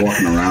guys were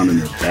walking around in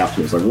their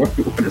bathrobes. Like,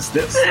 what is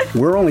this?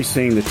 We're only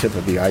seeing the tip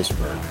of the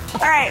iceberg.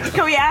 All right,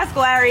 can we ask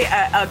Larry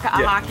a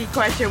hockey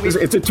question?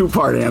 It's a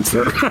 2-part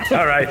answer.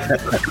 All right.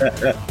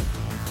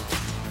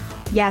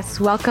 Yes,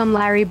 welcome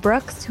Larry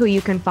Brooks, who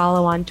you can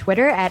follow on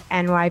Twitter at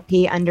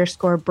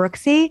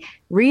NYP_Brooksy.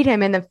 Read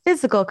him in the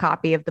physical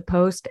copy of the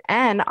Post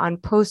and on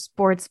Post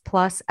Sports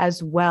Plus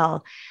as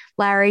well.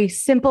 Larry,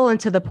 simple and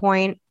to the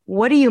point,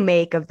 what do you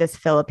make of this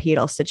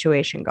Filipino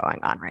situation going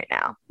on right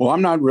now? Well,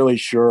 I'm not really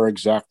sure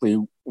exactly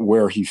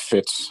where he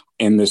fits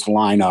in this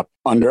lineup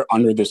under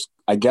this,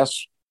 I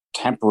guess,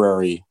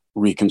 temporary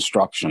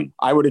reconstruction.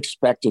 I would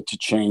expect it to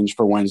change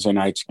for Wednesday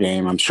night's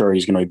game. I'm sure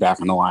he's going to be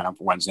back in the lineup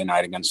for Wednesday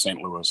night against St.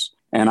 Louis.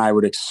 And I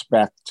would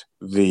expect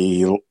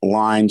the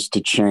lines to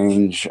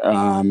change.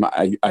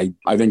 I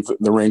think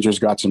the Rangers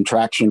got some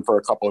traction for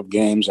a couple of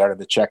games out of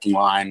the checking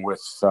line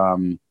with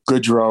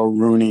Goodrow,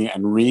 Rooney,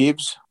 and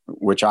Reeves,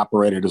 which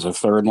operated as a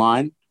third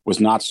line.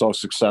 Was not so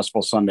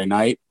successful Sunday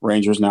night.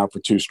 Rangers now for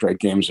 2 straight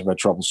games have had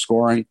trouble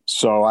scoring.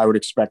 So I would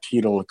expect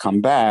Chytil to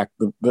come back.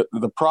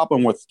 The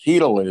problem with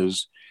Chytil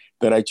is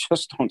that I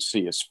just don't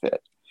see his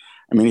fit.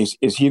 I mean,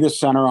 is he the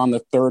center on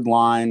the third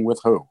line with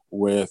who?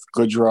 With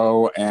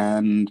Goodrow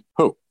and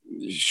who?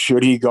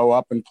 Should he go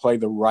up and play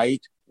the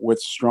right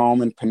with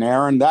Strome and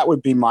Panarin? That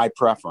would be my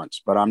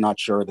preference, but I'm not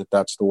sure that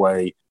that's the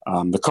way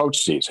the coach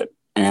sees it.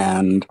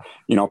 And,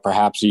 you know,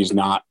 perhaps he's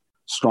not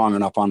strong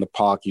enough on the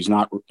puck.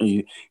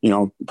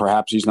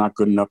 Perhaps he's not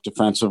good enough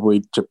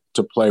defensively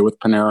to play with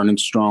Panarin and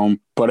Strome.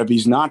 But if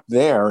he's not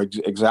there,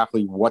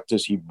 exactly what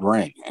does he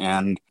bring?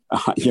 And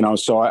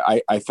so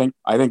I think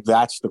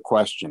that's the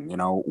question. You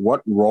know,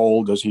 what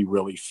role does he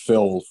really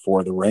fill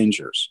for the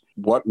Rangers?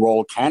 What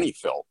role can he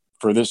fill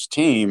for this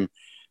team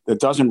that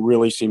doesn't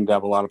really seem to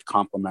have a lot of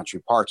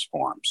complementary parts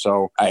for him?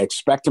 So I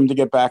expect him to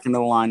get back into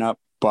the lineup,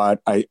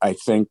 but I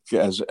think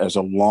as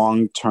a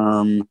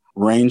long-term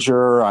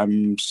Ranger,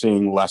 I'm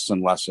seeing less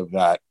and less of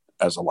that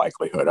as a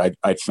likelihood.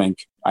 I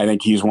think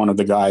he's one of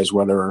the guys,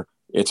 whether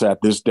it's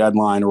at this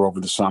deadline or over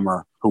the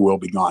summer, who will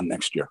be gone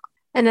next year.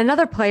 And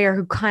another player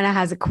who kind of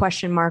has a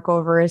question mark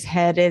over his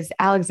head is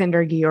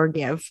Alexander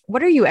Georgiev.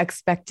 What are you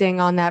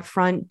expecting on that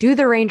front? Do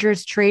the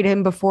Rangers trade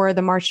him before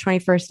the March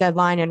 21st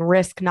deadline and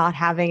risk not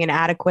having an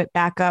adequate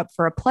backup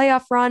for a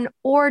playoff run?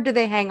 Or do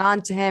they hang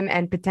on to him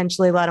and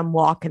potentially let him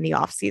walk in the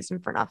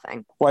offseason for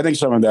nothing? Well, I think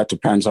some of that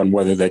depends on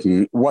what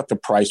the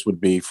price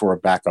would be for a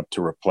backup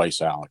to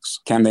replace Alex.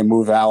 Can they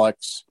move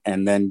Alex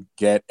and then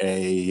get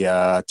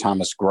a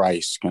Thomas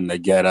Greiss? Can they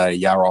get a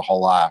Jaro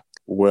Halak?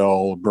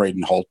 Will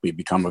Braden Holtby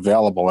become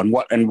available, and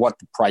what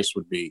the price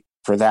would be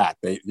for that?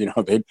 They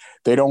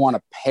don't want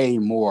to pay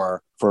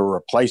more for a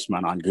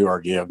replacement on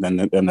Georgiev than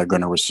they're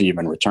going to receive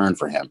in return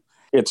for him.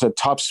 It's a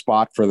tough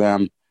spot for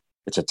them.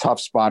 It's a tough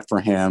spot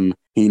for him.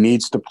 He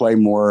needs to play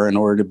more in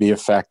order to be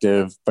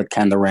effective, but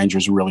can the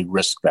Rangers really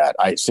risk that?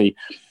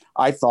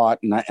 I thought,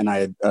 and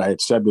I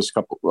had said this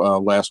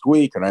last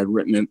week, and I had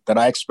written it, that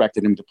I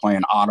expected him to play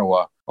in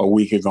Ottawa a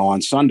week ago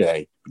on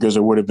Sunday, because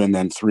it would have been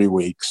then 3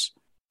 weeks.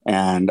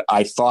 And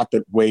I thought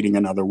that waiting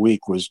another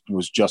week was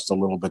just a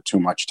little bit too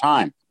much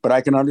time. But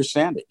I can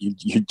understand it.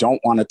 You don't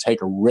want to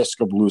take a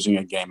risk of losing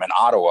a game in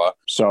Ottawa.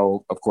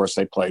 So, of course,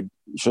 they played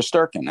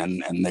Shesterkin,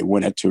 and they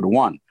win it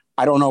 2-1.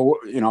 I don't know.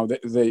 You know,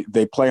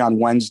 they play on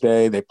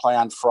Wednesday. They play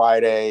on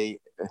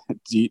Friday.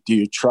 Do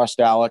you trust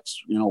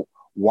Alex? You know,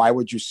 why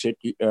would you sit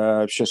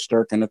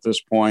Shesterkin at this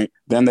point?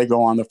 Then they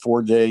go on the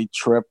 4-day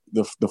trip,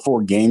 the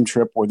 4-game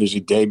trip, where there's a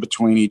day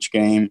between each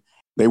game.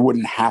 They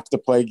wouldn't have to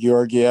play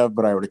Georgiev,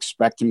 but I would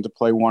expect him to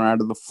play 1 out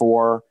of the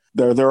 4.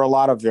 There are a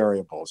lot of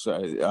variables.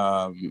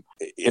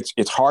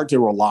 It's hard to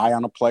rely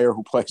on a player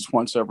who plays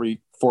once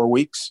every 4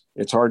 weeks.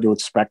 It's hard to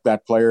expect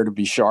that player to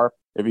be sharp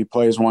if he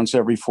plays once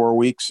every 4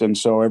 weeks. And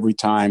so every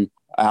time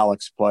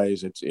Alex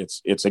plays,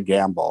 it's a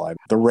gamble.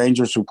 The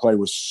Rangers, who play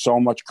with so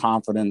much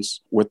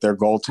confidence with their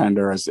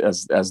goaltender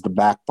as the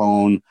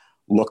backbone,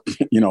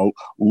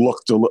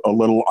 looked a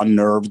little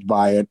unnerved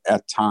by it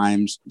at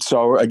times.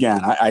 So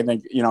again, I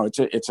think,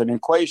 it's an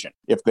equation.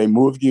 If they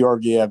move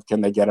Georgiev,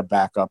 can they get a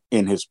backup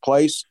in his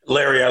place?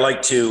 Larry, I'd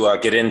like to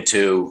get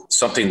into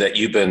something that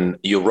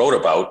you wrote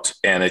about,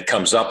 and it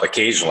comes up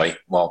occasionally.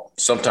 Well,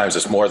 sometimes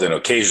it's more than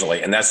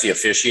occasionally, and that's the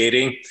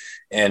officiating.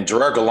 And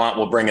Gerard Gallant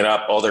will bring it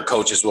up. Other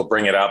coaches will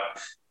bring it up.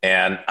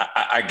 And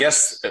I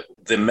guess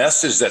the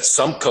message that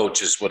some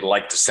coaches would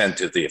like to send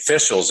to the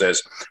officials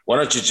is, why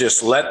don't you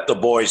just let the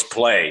boys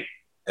play,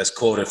 as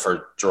quoted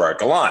for Gerard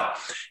Gallant.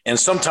 And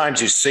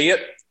sometimes you see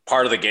it,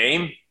 part of the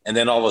game, and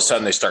then all of a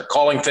sudden they start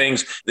calling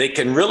things. They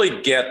can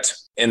really get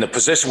in the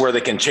position where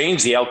they can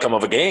change the outcome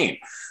of a game.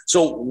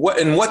 So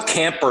in what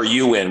camp are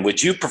you in?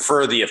 Would you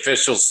prefer the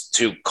officials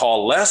to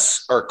call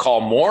less or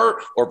call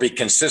more, or be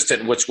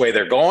consistent in which way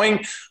they're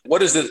going?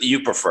 What is it that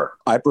you prefer?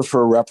 I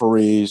prefer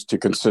referees to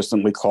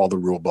consistently call the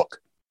rule book,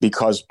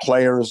 because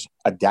players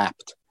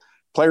adapt.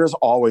 Players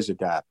always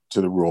adapt to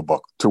the rule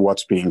book, to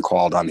what's being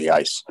called on the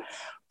ice.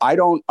 I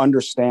don't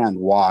understand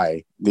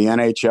why the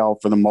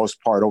NHL, for the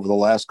most part, over the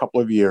last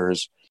couple of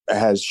years,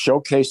 has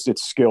showcased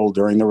its skill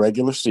during the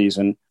regular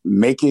season,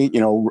 making,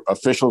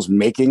 officials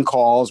making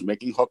calls,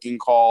 making hooking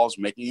calls,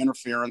 making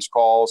interference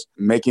calls,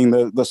 making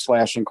the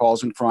slashing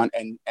calls in front.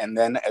 And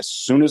then as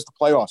soon as the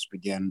playoffs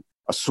begin,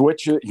 a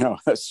switch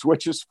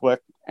is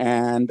flipped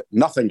and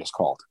nothing is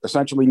called.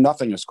 Essentially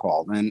nothing is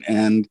called.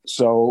 And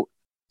so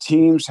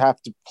teams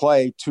have to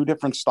play two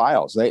different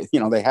styles.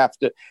 They have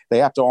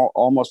to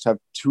almost have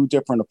two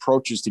different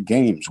approaches to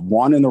games,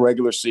 one in the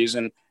regular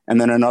season and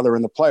then another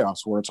in the playoffs,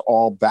 where it's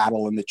all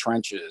battle in the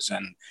trenches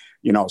and,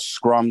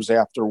 scrums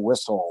after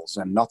whistles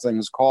and nothing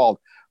is called.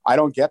 I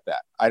don't get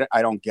that.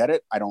 I don't get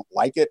it. I don't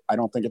like it. I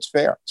don't think it's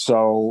fair.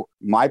 So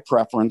my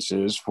preference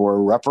is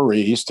for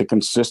referees to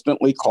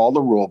consistently call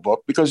the rule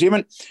book, because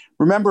even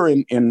remember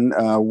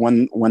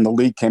when the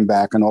league came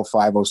back in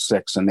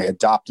 05-06 and they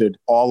adopted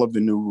all of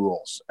the new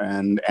rules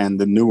and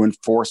the new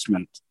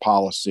enforcement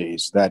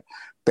policies that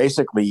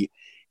basically,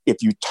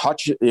 if you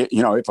touch,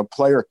 if a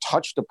player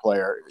touched a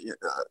player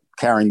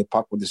carrying the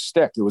puck with his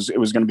stick, it was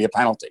going to be a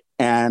penalty.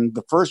 And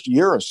the first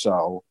year or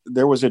so,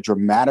 there was a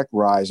dramatic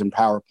rise in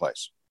power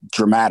plays.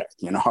 Dramatic,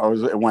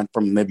 it went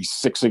from maybe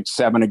 6,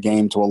 7 a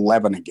game to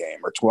 11 a game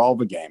or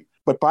 12 a game.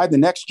 But by the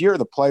next year,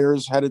 the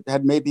players had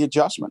made the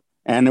adjustment,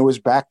 and it was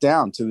back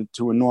down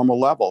to a normal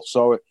level.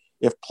 So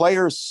if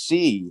players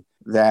see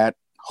that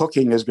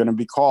hooking is going to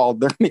be called,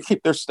 they're going to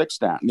keep their sticks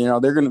down.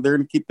 They're going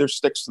to keep their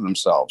sticks to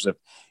themselves.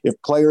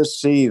 If players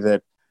see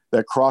that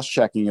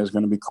cross-checking is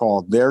going to be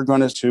called, they're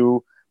going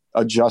to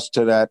adjust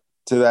to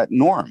that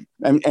norm.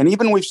 And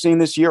even we've seen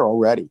this year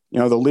already.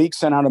 The league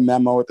sent out a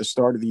memo at the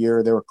start of the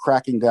year. They were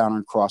cracking down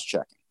on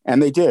cross-checking,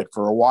 and they did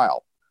for a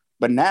while.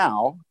 But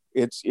now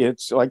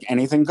it's like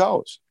anything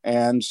goes.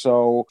 And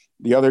so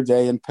the other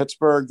day in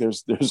Pittsburgh,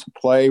 there's a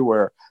play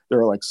where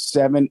there are like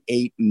 7,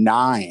 8,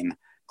 9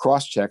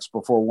 cross-checks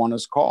before one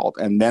is called.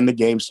 And then the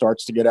game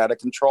starts to get out of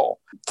control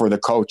for the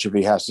coach if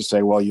he has to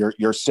say, well,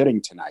 you're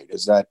sitting tonight.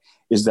 Is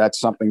that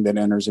something that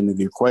enters into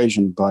the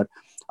equation? But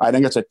I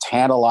think it's a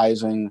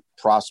tantalizing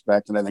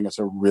prospect, and I think it's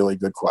a really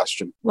good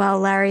question. Well,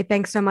 Larry,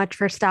 thanks so much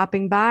for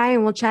stopping by,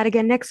 and we'll chat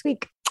again next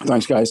week.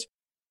 Thanks, guys.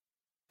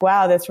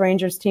 Wow, this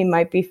Rangers team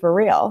might be for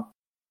real.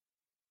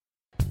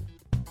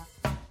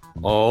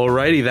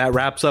 Alrighty, that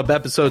wraps up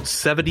episode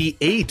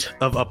 78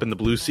 of Up in the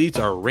Blue Seats,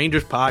 our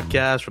Rangers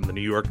podcast from the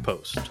New York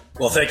Post.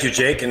 Well, thank you,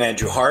 Jake and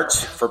Andrew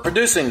Hartz, for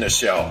producing this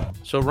show.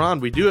 So, Ron,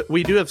 we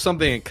do have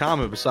something in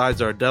common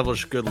besides our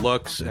devilish good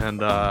looks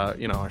and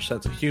our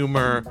sense of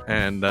humor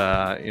and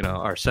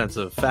our sense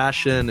of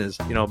fashion. Is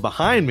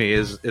behind me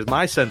is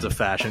my sense of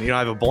fashion. I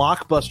have a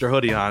Blockbuster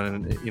hoodie on,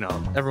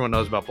 and everyone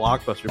knows about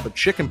Blockbuster, but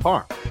chicken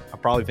parm. I'm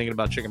probably thinking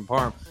about chicken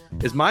parm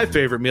is my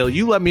favorite meal.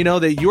 You let me know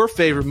that your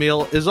favorite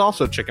meal is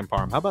also chicken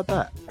parm. How about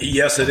that?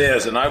 Yes, it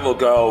is. And I will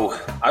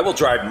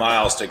drive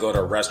miles to go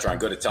to a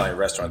good Italian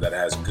restaurant that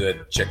has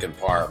good chicken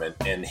parm.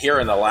 And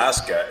here in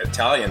Alaska,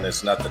 Italian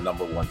is not the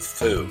number one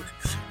food.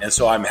 And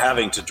so I'm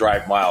having to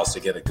drive miles to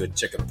get a good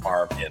chicken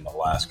parm in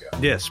Alaska.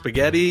 Yeah,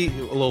 spaghetti,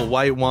 a little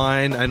white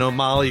wine. I know,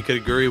 Molly, you could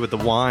agree with the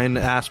wine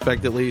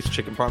aspect, at least,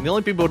 chicken parm. The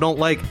only people who don't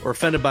like or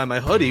offended by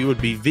my hoodie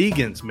would be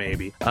vegans,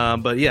 maybe.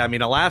 But yeah,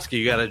 Alaska,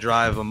 you got to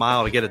drive a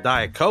mile to get a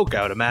Diet Coke.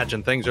 I would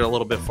imagine things are a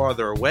little bit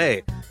farther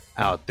away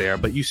out there,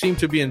 but you seem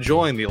to be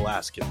enjoying the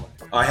Alaskan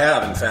life. I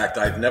have. In fact,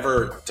 I've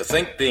never, to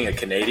think being a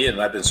Canadian,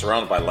 and I've been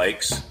surrounded by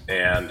lakes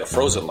and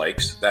frozen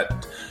lakes,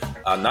 that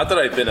not that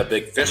I've been a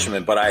big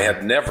fisherman, but I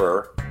have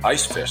never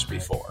ice fished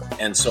before.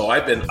 And so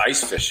I've been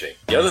ice fishing.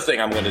 The other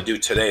thing I'm going to do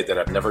today that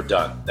I've never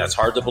done, that's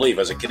hard to believe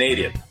as a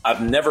Canadian,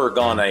 I've never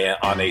gone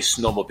on a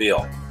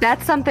snowmobile.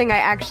 That's something I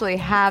actually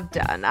have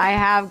done. I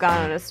have gone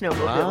on a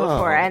snowmobile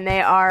before, and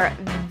they are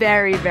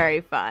very,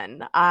 very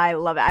fun. I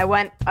love it. I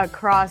went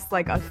across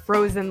like a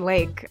frozen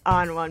lake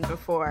on one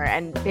before,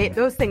 and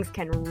those things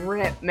can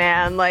rip,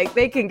 man. Like,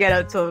 they can get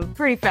up to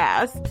pretty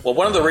fast. Well,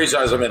 one of the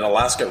reasons I'm in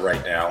Alaska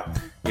right now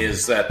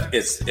is that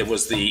it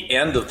was the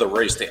end of the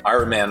race, the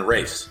Ironman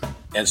race.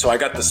 And so I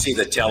got to see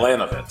the tail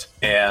end of it.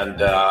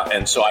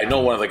 And so I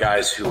know one of the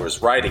guys who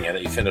was riding it.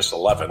 He finished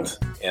 11th.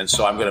 And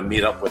so I'm going to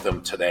meet up with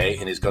him today,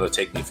 and he's going to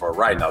take me for a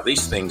ride. Now,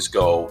 these things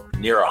go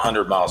near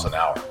 100 miles an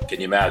hour. Can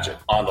you imagine?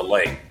 On the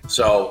lake.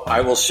 So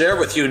I will share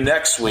with you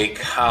next week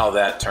how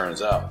that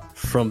turns out.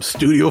 From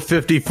Studio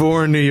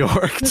 54 in New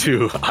York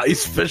to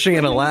ice fishing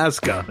in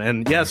Alaska.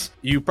 And yes,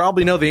 you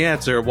probably know the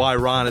answer why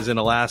Ron is in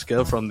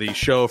Alaska from the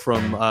show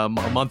from a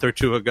month or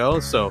two ago.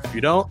 So if you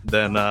don't,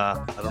 then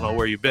I don't know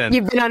where you've been.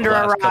 You've been under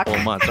a rock. Couple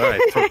of months. All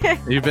right.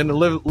 You've been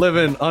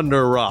living under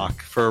a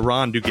rock. For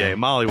Ron Duguay,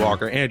 Molly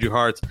Walker, Andrew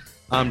Hartz,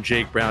 I'm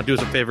Jake Brown. Do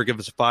us a favor, give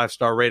us a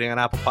 5-star rating on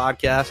Apple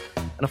Podcasts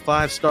and a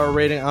 5-star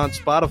rating on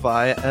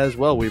Spotify as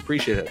well. We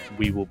appreciate it.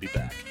 We will be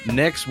back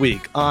next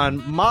week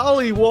on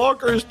Molly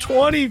Walker's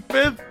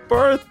 25th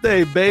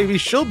birthday, baby.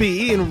 She'll be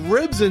eating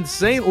ribs in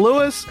St.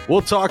 Louis.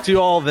 We'll talk to you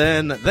all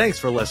then. Thanks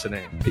for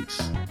listening.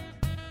 Peace.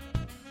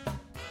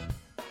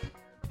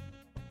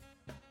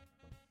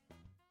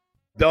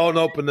 Don't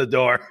open the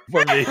door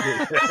for me.